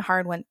also it's kind of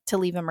hard to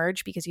leave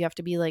Emerge because you have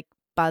to be like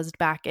buzzed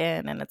back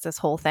in and it's this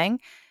whole thing.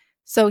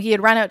 So he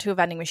had run out to a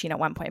vending machine at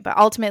one point, but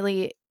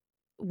ultimately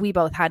we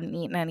both hadn't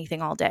eaten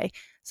anything all day.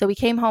 So we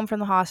came home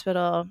from the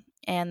hospital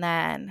and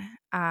then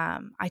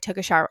I took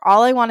a shower.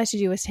 All I wanted to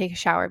do was take a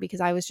shower because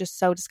I was just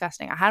so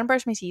disgusting. I hadn't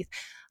brushed my teeth.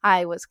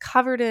 I was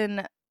covered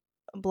in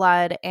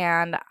blood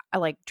and I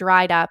like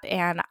dried up,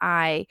 and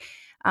I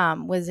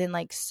was in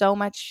like so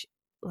much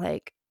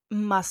like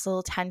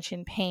muscle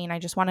tension pain. I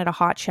just wanted a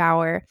hot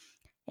shower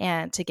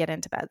and to get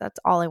into bed. That's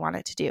all I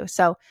wanted to do.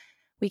 So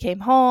we came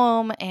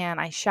home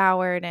and I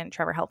showered and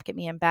Trevor helped get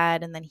me in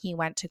bed, and then he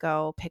went to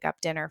go pick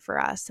up dinner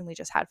for us, and we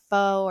just had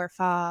pho,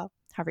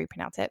 however you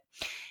pronounce it.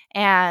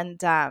 And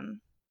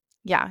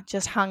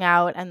just hung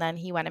out, and then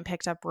he went and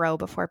picked up Ro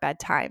before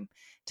bedtime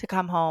to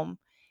come home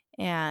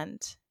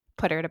and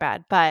put her to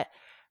bed. But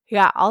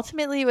yeah,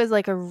 ultimately it was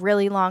like a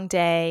really long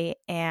day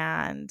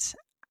and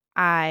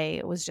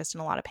I was just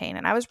in a lot of pain,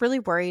 and I was really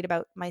worried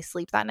about my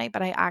sleep that night,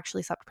 but I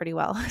actually slept pretty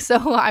well.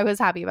 So I was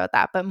happy about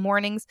that. But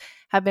mornings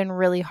have been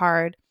really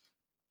hard.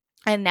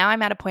 And now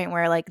I'm at a point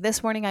where like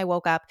this morning I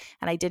woke up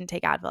and I didn't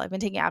take Advil. I've been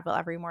taking Advil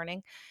every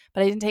morning,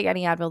 but I didn't take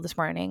any Advil this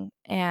morning.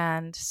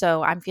 And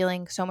so I'm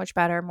feeling so much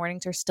better.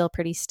 Mornings are still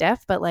pretty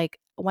stiff, but like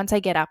once I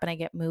get up and I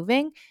get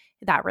moving,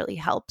 that really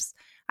helps.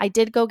 I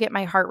did go get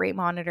my heart rate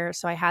monitor.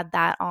 So I had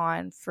that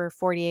on for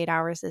 48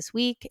 hours this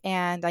week,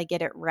 and I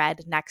get it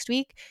read next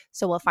week.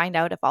 So we'll find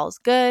out if all's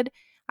good.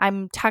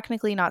 I'm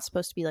technically not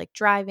supposed to be like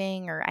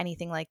driving or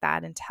anything like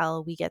that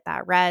until we get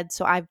that read.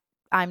 So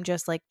I'm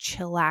just like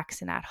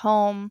chillaxing at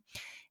home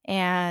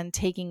and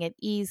taking it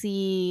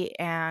easy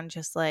and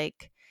just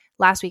like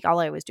last week all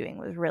I was doing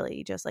was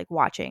really just like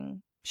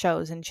watching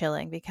shows and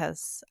chilling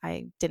because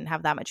I didn't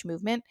have that much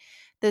movement.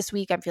 This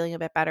week I'm feeling a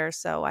bit better,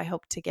 so I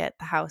hope to get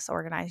the house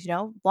organized,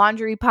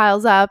 laundry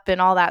piles up and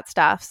all that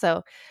stuff.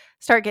 So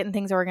start getting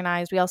things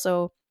organized. We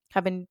also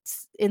have been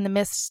in the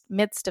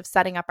midst of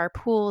setting up our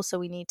pool, so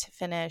we need to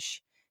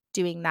finish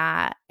doing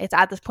that. It's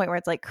at this point where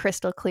it's like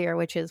crystal clear,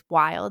 which is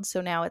wild.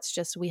 So now it's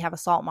just we have a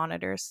salt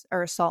monitors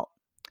or salt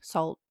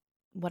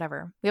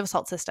whatever. We have a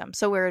salt system.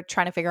 So we're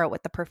trying to figure out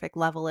what the perfect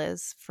level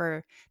is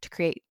to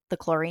create the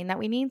chlorine that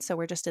we need. So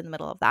we're just in the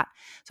middle of that.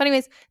 So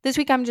anyways, this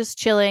week I'm just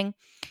chilling.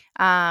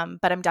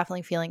 But I'm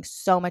definitely feeling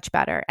so much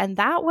better. And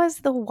that was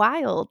the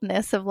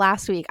wildness of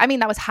last week. I mean,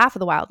 that was half of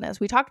the wildness.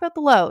 We talked about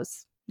the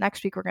lows.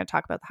 Next week we're going to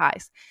talk about the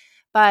highs.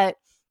 But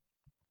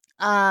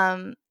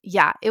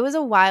yeah, it was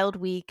a wild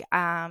week.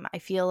 I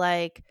feel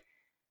like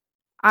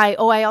I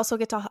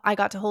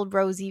got to hold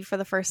Rosie for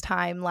the first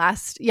time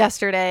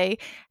yesterday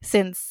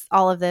since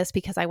all of this,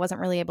 because I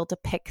wasn't really able to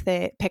pick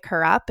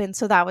her up. And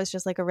so that was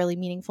just like a really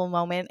meaningful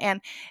moment.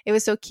 And it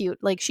was so cute.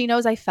 Like, she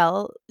knows I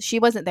fell. She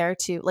wasn't there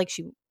to, like,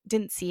 she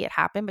didn't see it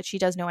happen, but she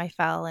does know I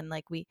fell. And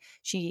like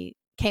she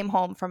came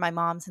home from my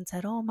mom's and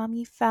said, "Oh,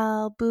 mommy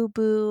fell, boo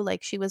boo."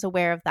 Like, she was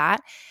aware of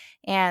that.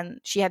 And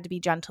she had to be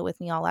gentle with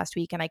me all last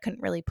week. And I couldn't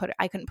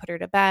put her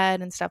to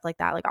bed and stuff like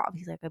that. Like,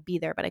 obviously I could be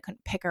there, but I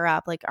couldn't pick her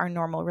up, like our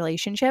normal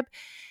relationship.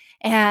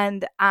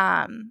 And,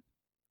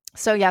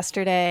 so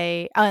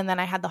yesterday, and then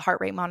I had the heart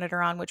rate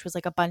monitor on, which was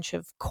like a bunch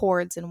of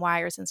cords and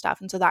wires and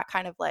stuff. And so that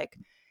kind of like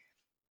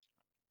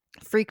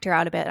freaked her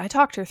out a bit. I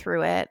talked her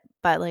through it,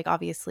 but like,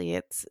 obviously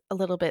it's a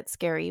little bit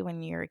scary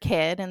when you're a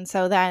kid. And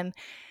so then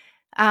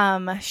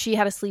she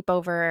had a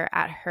sleepover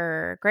at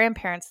her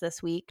grandparents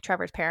this week,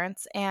 Trevor's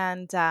parents,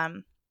 and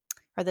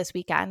or this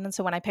weekend. And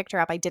so when I picked her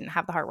up, I didn't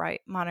have the heart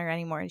rate monitor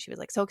anymore. And she was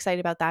like so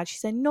excited about that. She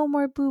said, "No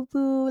more boo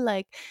boo,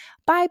 like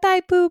bye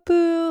bye boo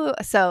boo."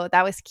 So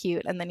that was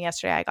cute. And then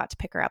yesterday I got to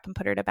pick her up and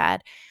put her to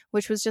bed,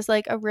 which was just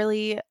like a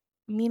really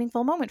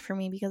meaningful moment for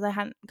me because I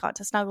hadn't got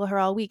to snuggle her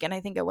all week. And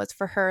I think it was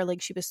for her.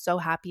 Like, she was so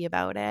happy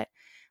about it.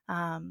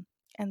 And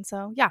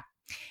so, yeah.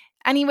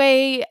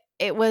 Anyway,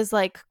 it was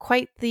like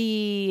quite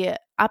the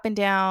up and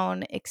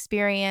down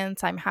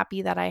experience. I'm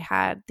happy that I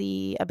had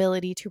the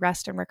ability to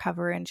rest and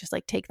recover and just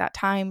like take that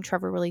time.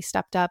 Trevor really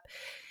stepped up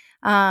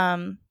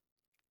and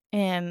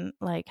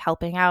like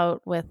helping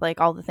out with like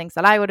all the things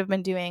that I would have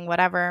been doing,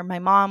 whatever. My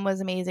mom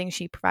was amazing.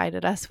 She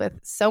provided us with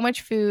so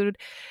much food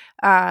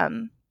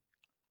from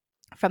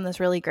this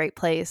really great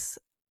place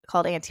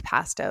called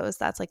Antipastos.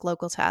 That's like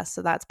local to us.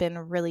 So that's been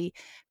really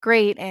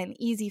great and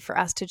easy for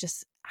us to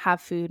just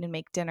have food and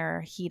make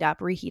dinner,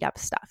 reheat up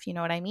stuff. You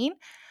know what I mean?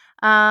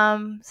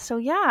 So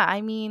yeah,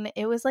 I mean,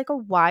 it was like a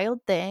wild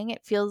thing.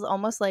 It feels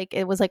almost like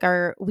it was like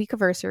our week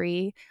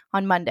anniversary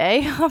on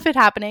Monday of it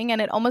happening.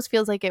 And it almost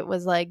feels like it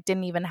was like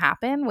didn't even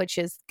happen, which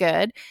is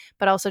good,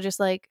 but also just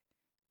like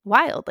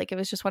wild. Like, it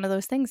was just one of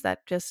those things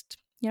that just,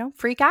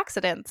 freak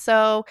accident.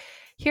 So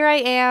here I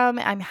am.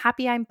 I'm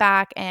happy I'm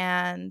back,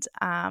 and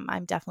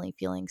I'm definitely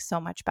feeling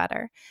so much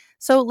better.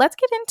 So let's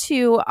get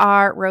into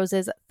our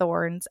roses,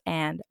 thorns,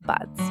 and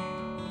buds.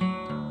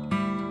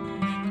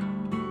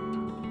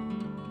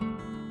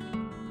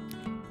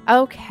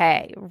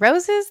 Okay,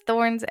 roses,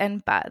 thorns,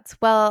 and buds.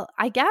 Well,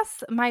 I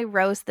guess my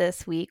rose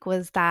this week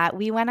was that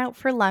we went out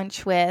for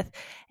lunch with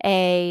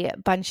a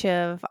bunch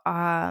of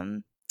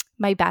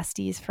my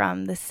besties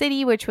from the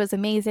city, which was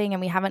amazing. And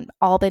we haven't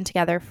all been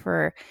together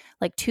for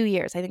like 2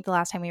 years. I think the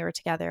last time we were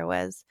together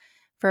was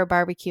for a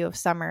barbecue of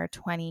summer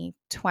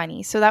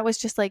 2020. So that was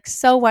just like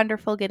so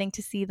wonderful getting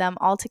to see them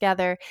all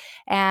together.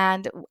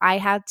 And I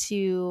had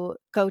to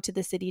go to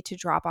the city to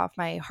drop off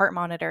my heart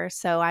monitor.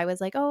 So I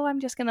was like, oh, I'm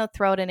just going to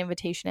throw out an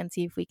invitation and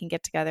see if we can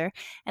get together.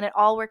 And it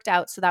all worked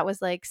out. So that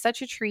was like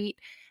such a treat,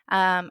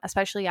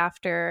 especially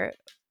after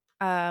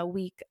a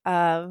week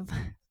of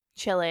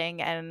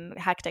chilling and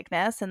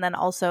hecticness. And then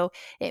also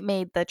it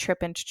made the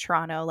trip into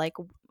Toronto like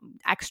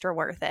extra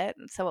worth it.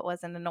 So it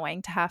wasn't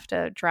annoying to have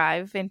to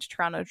drive into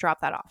Toronto to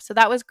drop that off. So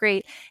that was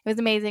great. It was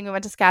amazing. We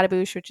went to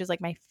Scadabouche, which is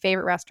like my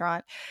favorite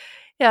restaurant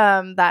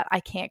that I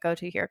can't go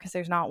to here because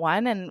there's not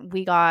one. And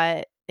we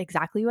got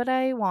exactly what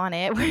I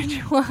wanted,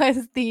 which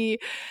was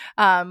the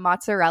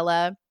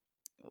mozzarella,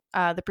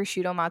 the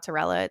prosciutto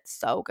mozzarella. It's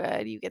so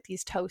good. You get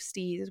these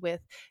toasties with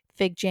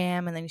fig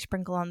jam and then you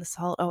sprinkle on the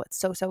salt. Oh, it's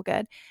so, so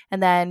good.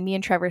 And then me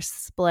and Trevor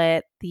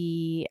split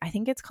I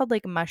think it's called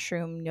like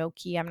mushroom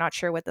gnocchi. I'm not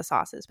sure what the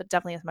sauce is, but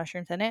definitely has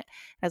mushrooms in it.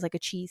 It has like a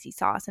cheesy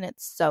sauce and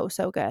it's so,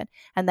 so good.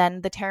 And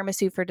then the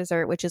tiramisu for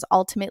dessert, which is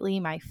ultimately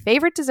my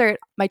favorite dessert.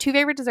 My two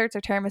favorite desserts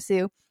are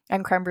tiramisu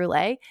and creme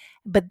brulee,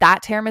 but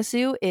that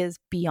tiramisu is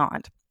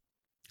beyond.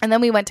 And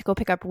then we went to go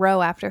pick up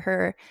Ro after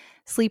her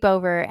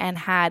sleepover and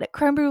had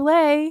creme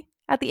brulee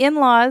at the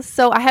in-laws.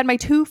 So I had my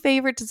two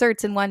favorite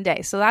desserts in one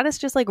day. So that is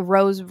just like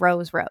rose.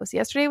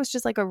 Yesterday was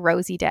just like a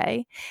rosy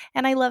day.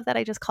 And I love that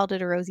I just called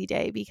it a rosy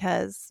day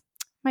because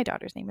my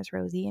daughter's name is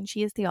Rosie, and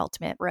she is the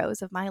ultimate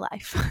rose of my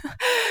life.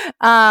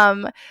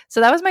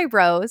 So that was my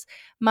rose.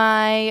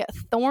 My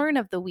thorn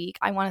of the week,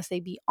 I want to say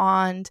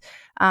beyond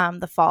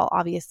the fall.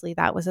 Obviously,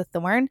 that was a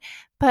thorn.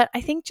 But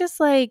I think just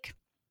like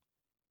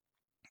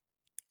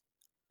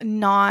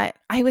I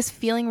was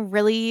feeling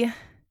really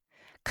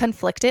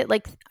conflicted.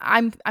 Like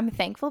I'm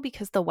thankful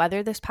because the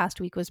weather this past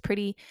week was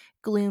pretty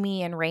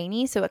gloomy and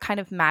rainy, so it kind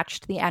of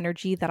matched the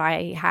energy that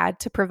I had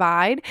to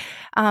provide.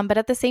 But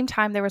at the same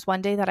time, there was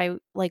one day that I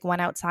like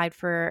went outside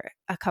for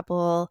a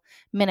couple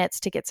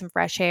minutes to get some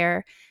fresh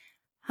air.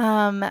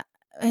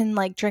 And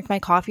like drink my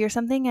coffee or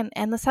something,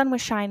 and the sun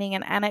was shining,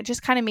 and it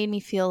just kind of made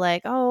me feel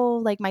like, oh,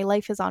 like my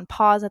life is on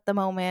pause at the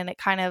moment. It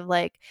kind of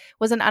like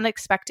was an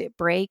unexpected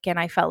break, and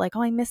I felt like,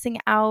 oh, I'm missing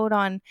out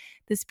on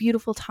this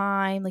beautiful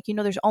time. Like,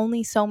 there's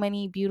only so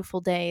many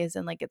beautiful days,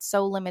 and like it's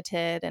so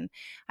limited, and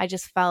I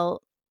just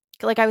felt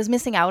like I was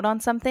missing out on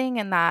something,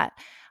 and that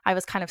I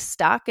was kind of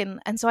stuck, and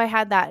so I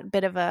had that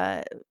bit of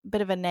a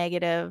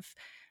negative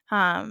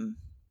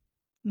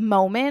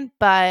moment.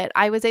 But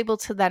I was able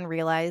to then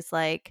realize,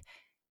 like,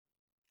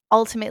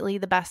 ultimately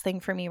the best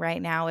thing for me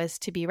right now is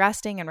to be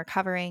resting and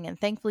recovering, and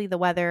thankfully the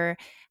weather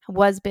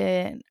has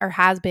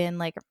been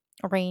like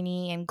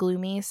rainy and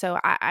gloomy, so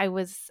I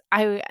was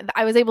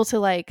able to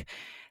like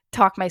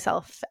talk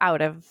myself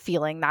out of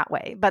feeling that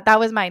way. But that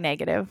was my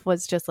negative,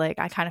 was just like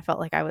I kind of felt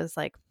like I was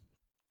like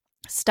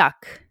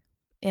stuck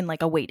in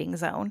like a waiting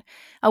zone,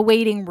 a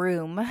waiting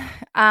room.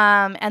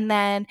 And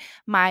then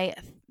my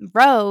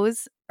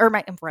what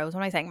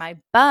am I saying? My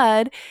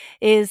bud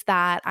is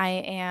that I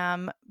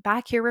am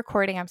back here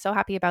recording. I'm so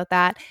happy about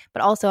that.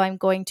 But also I'm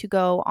going to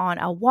go on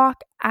a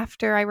walk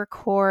after I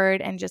record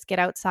and just get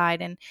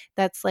outside. And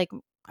that's like,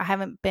 I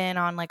haven't been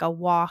on like a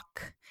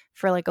walk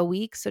for like a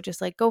week. So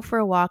just like go for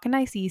a walk, a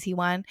nice easy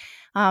one,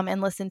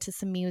 and listen to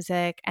some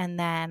music. And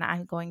then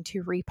I'm going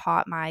to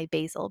repot my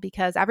basil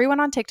because everyone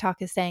on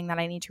TikTok is saying that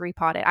I need to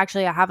repot it.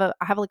 Actually, I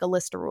have like a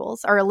list of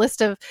rules or a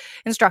list of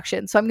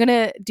instructions. So I'm going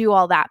to do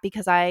all that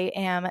because I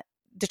am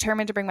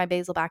determined to bring my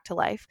basil back to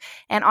life.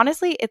 And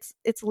honestly,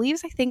 its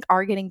leaves I think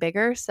are getting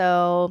bigger.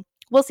 So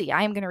we'll see.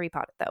 I am going to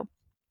repot it though.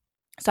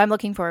 So I'm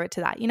looking forward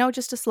to that.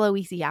 Just a slow,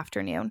 easy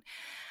afternoon.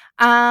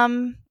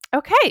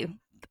 Okay.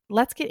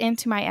 Let's get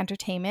into my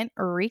entertainment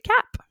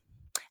recap.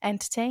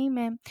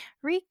 Entertainment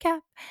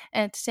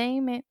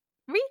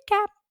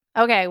recap.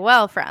 Okay,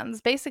 well, friends,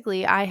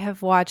 basically I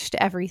have watched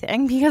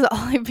everything because all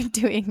I've been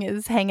doing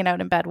is hanging out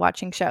in bed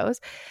watching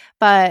shows.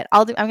 But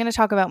I'm going to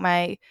talk about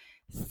my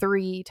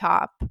 3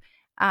 top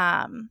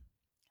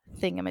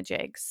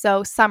thingamajigs.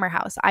 So Summer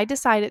House. I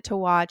decided to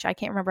watch, I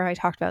can't remember if I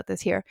talked about this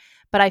here,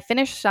 but I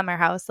finished Summer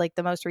House, like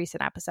the most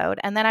recent episode.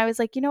 And then I was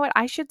like, you know what?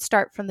 I should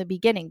start from the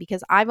beginning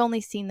because I've only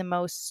seen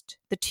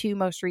the 2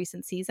 most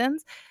recent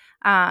seasons.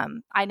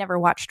 I never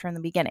watched from the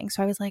beginning.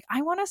 So I was like,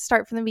 I want to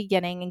start from the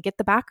beginning and get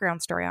the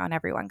background story on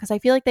everyone because I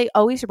feel like they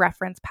always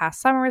reference past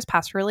summers,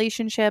 past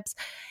relationships,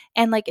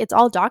 and like it's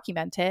all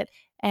documented.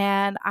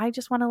 And I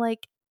just want to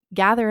like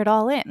gather it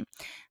all in.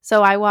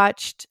 So I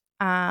watched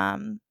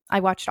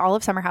all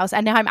of Summer House,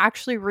 and now I'm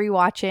actually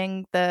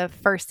rewatching the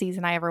first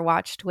season I ever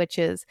watched, which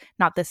is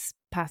not this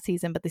past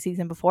season, but the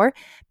season before,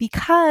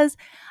 because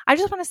I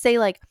just want to say,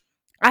 like,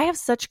 I have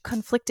such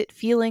conflicted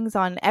feelings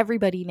on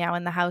everybody now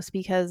in the house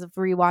because of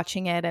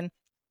rewatching it. And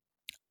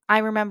I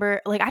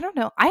remember, like, I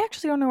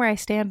actually don't know where I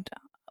stand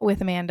with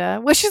Amanda,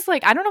 which is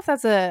like, I don't know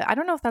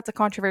if that's a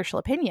controversial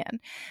opinion,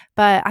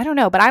 but I don't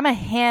know. But I'm a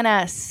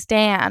Hannah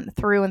stan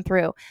through and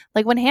through.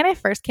 Like when Hannah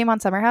first came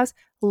on Summer House,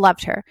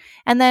 loved her.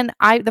 And then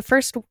the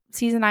first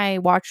season I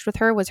watched with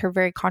her was her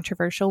very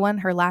controversial one,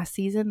 her last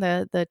season,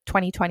 the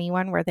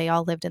 2021, where they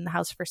all lived in the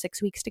house for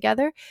 6 weeks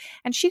together.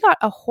 And she got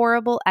a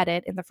horrible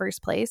edit in the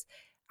first place.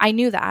 I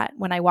knew that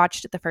when I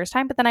watched it the first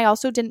time, but then I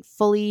also didn't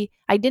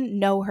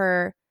know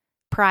her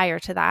prior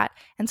to that.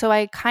 And so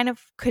I kind of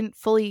couldn't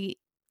fully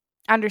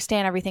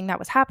understand everything that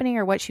was happening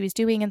or what she was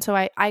doing. And so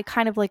I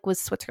kind of like was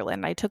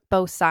Switzerland. I took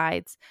both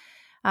sides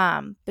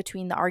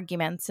between the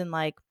arguments and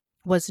like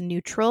was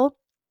neutral.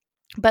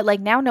 But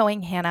like now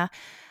knowing Hannah,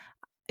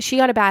 she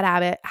got a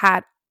bad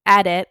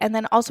edit. And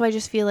then also I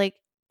just feel like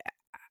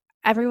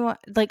everyone,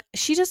 like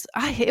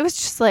it was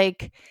just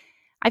like,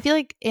 I feel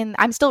like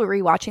I'm still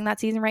rewatching that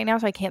season right now,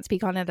 so I can't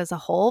speak on it as a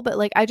whole, but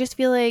like I just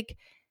feel like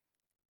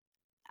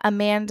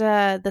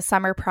Amanda the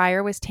summer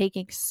prior was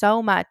taking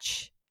so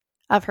much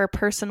of her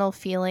personal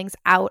feelings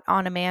out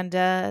on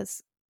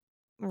Amanda's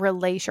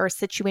relation or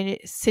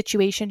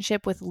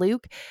situationship with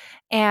Luke.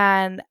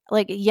 And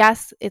like,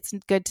 yes, it's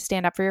good to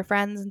stand up for your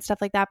friends and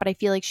stuff like that, but I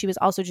feel like she was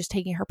also just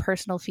taking her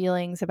personal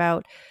feelings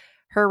about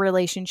her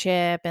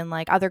relationship and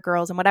like other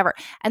girls and whatever.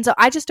 And so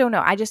I just don't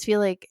know. I just feel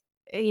like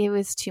it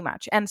was too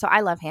much. And so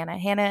I love Hannah.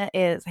 Hannah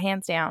is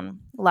hands down,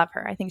 love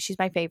her. I think she's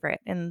my favorite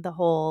in the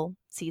whole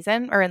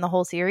season or in the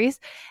whole series.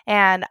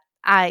 And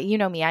you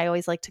know me, I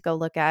always like to go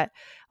look at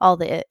all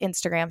the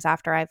Instagrams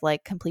after I've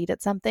like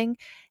completed something.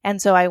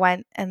 And so I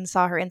went and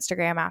saw her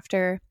Instagram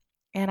after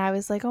And I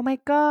was like, oh my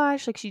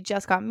gosh, like she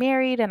just got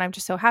married and I'm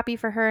just so happy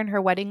for her. And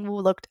her wedding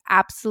looked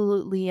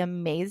absolutely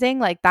amazing.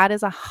 Like that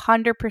is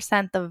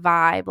 100% the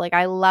vibe. Like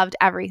I loved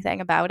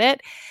everything about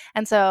it.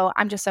 And so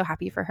I'm just so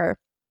happy for her.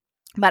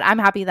 But I'm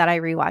happy that I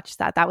rewatched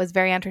that. That was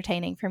very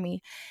entertaining for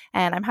me.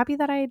 And I'm happy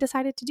that I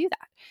decided to do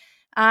that.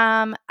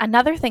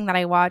 Another thing that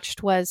I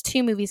watched was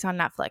 2 movies on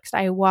Netflix.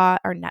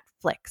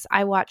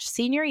 I watched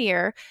Senior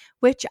Year,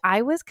 which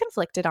I was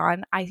conflicted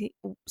on. I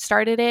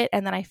started it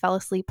and then I fell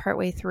asleep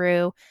partway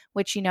through,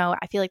 which,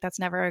 I feel like that's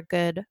never a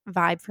good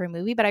vibe for a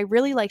movie, but I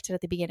really liked it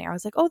at the beginning. I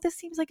was like, oh, this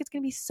seems like it's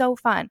going to be so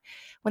fun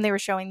when they were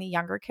showing the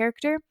younger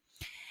character.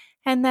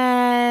 And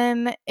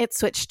then it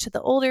switched to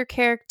the older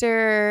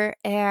character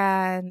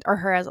or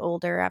her as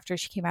older after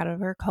she came out of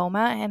her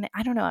coma. And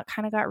I don't know, it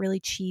kind of got really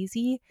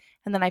cheesy.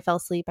 And then I fell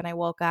asleep and I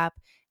woke up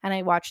and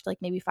I watched like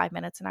maybe 5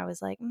 minutes and I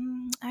was like,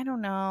 I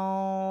don't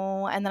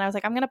know. And then I was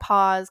like, I'm going to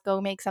pause,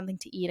 go make something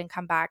to eat and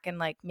come back and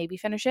like maybe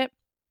finish it.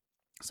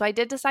 So I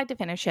did decide to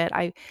finish it.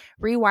 I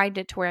rewind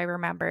it to where I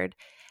remembered.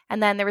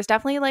 And then there was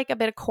definitely like a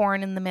bit of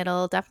corn in the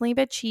middle, definitely a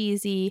bit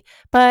cheesy,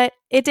 but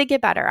it did get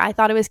better. I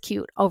thought it was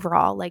cute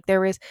overall. Like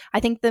I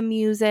think the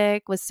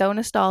music was so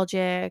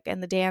nostalgic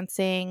and the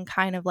dancing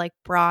kind of like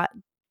brought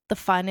the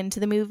fun into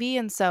the movie.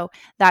 And so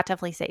that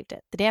definitely saved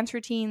it. The dance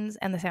routines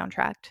and the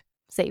soundtrack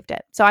saved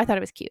it. So I thought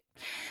it was cute.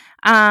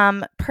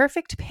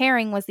 Perfect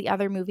Pairing was the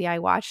other movie I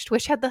watched,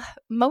 which had the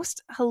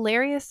most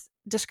hilarious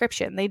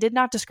description. They did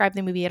not describe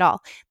the movie at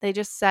all. They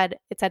just said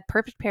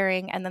Perfect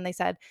Pairing, and then they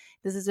said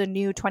this is a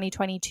new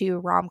 2022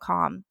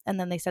 rom-com, and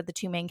then they said the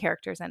 2 main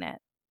characters in it,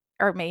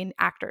 or main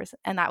actors,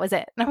 and that was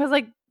it. And I was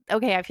like,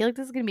 okay, I feel like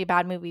this is going to be a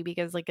bad movie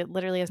because like it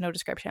literally has no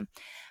description.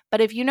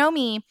 But if you know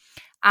me,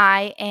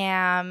 I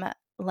am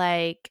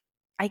like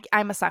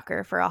I'm a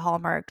sucker for a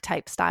Hallmark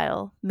type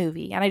style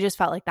movie, and I just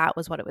felt like that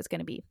was what it was going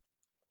to be.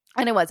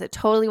 And it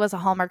totally was a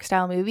Hallmark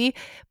style movie,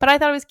 but I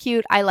thought it was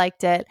cute. I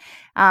liked it.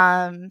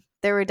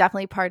 There were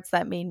definitely parts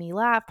that made me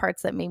laugh,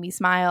 parts that made me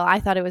smile. I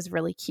thought it was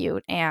really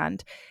cute.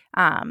 And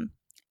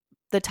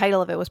the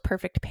title of it was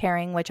Perfect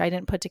Pairing, which I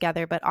didn't put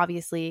together, but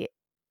obviously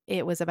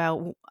it was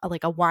about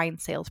like a wine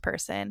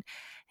salesperson.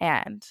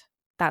 And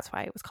that's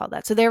why it was called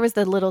that. So there was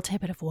the little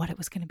tidbit of what it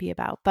was going to be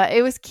about, but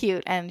it was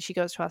cute. And she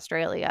goes to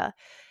Australia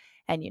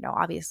and,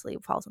 obviously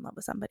falls in love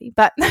with somebody,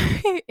 but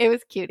it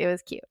was cute. It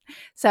was cute.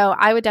 So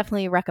I would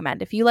definitely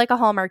recommend, if you like a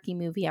Hallmarky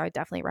movie, I would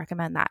definitely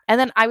recommend that. And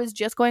then I was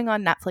just going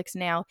on Netflix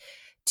now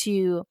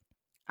to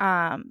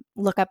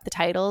look up the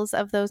titles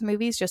of those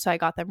movies just so I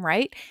got them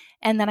right.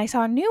 And then I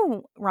saw a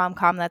new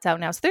rom-com that's out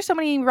now. So there's so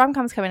many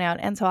rom-coms coming out.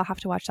 And so I'll have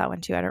to watch that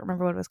one too. I don't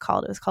remember what it was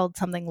called. It was called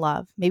Something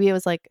Love. Maybe it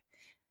was like,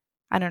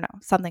 I don't know,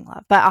 Something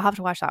Love, but I'll have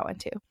to watch that one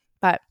too.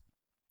 But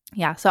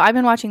yeah, so I've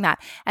been watching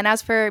that. And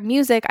as for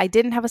music, I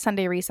didn't have a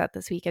Sunday reset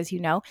this week, as you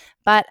know,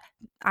 but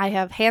I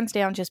have hands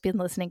down just been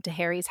listening to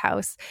Harry's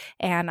House,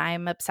 and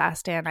I'm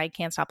obsessed and I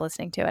can't stop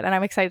listening to it. And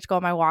I'm excited to go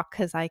on my walk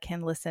because I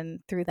can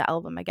listen through the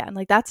album again.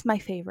 Like that's my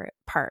favorite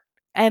part.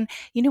 And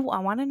I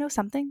want to know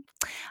something.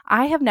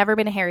 I have never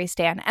been a Harry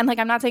stan. And like,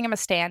 I'm not saying I'm a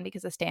stan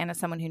because a stan is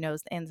someone who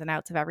knows the ins and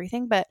outs of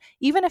everything, but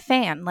even a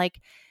fan,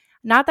 like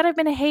not that I've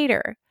been a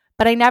hater,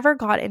 but I never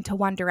got into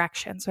One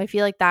Direction. So I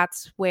feel like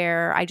that's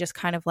where I just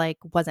kind of like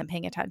wasn't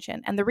paying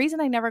attention. And the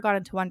reason I never got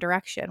into One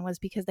Direction was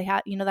because they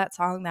had, that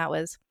song that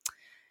was,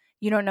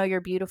 you don't know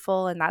you're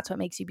beautiful and that's what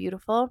makes you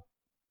beautiful.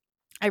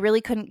 I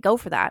really couldn't go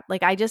for that.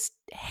 Like I just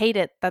hate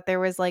it that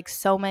there was like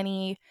so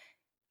many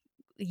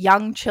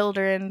young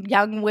children,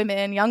 young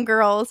women, young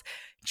girls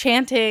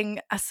chanting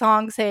a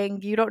song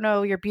saying, you don't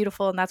know you're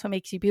beautiful and that's what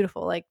makes you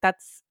beautiful. Like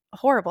that's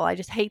horrible. I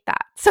just hate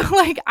that. So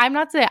like I'm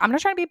not trying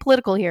to be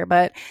political here,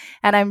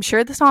 and I'm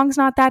sure the song's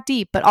not that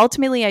deep, but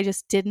ultimately I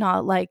just did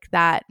not like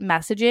that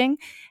messaging.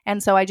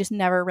 And so I just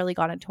never really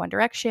got into One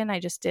Direction.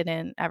 I just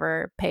didn't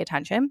ever pay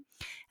attention.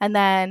 And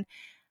then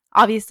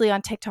obviously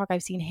on TikTok,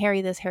 I've seen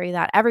Harry this, Harry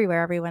that,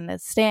 everywhere. Everyone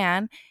is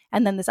stan.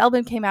 And then this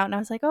album came out and I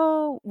was like,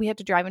 oh, we had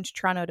to drive into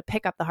Toronto to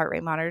pick up the heart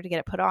rate monitor to get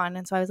it put on.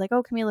 And so I was like,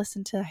 oh, can we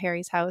listen to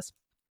Harry's House?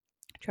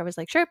 Trevor's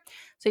like, sure.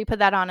 So you put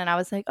that on and I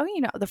was like, oh,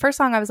 the first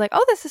song I was like,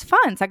 oh, this is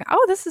fun. Second,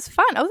 oh, this is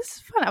fun. Oh, this is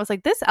fun. I was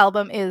like, this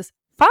album is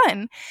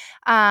fun.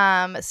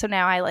 So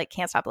now I like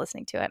can't stop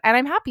listening to it. And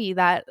I'm happy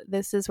that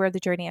this is where the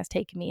journey has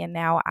taken me and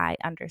now I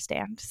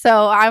understand.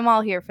 So I'm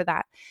all here for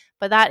that.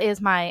 But that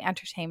is my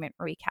entertainment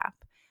recap.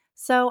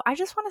 So I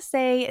just want to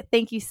say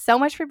thank you so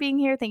much for being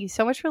here. Thank you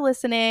so much for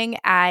listening.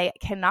 I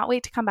cannot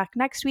wait to come back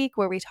next week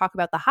where we talk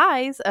about the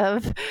highs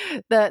of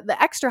the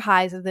extra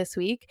highs of this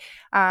week.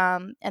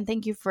 And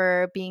thank you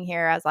for being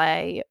here as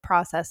I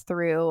process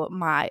through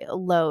my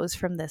lows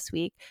from this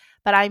week.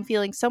 But I'm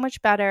feeling so much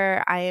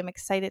better. I am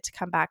excited to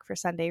come back for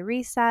Sunday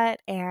Reset.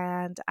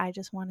 And I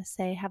just want to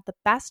say have the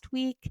best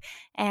week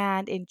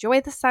and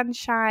enjoy the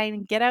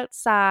sunshine. Get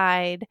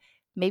outside.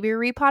 Maybe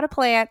repot a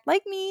plant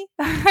like me.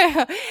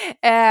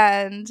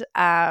 And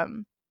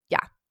yeah,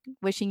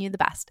 wishing you the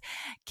best.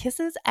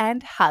 Kisses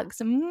and hugs.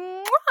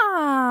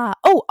 Mwah!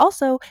 Oh, Oh,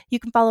 also, you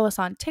can follow us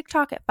on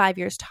TikTok at 5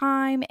 Years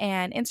Time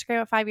and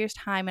Instagram at 5 Years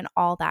Time and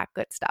all that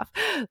good stuff.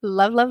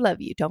 Love, love, love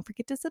you. Don't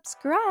forget to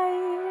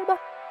subscribe.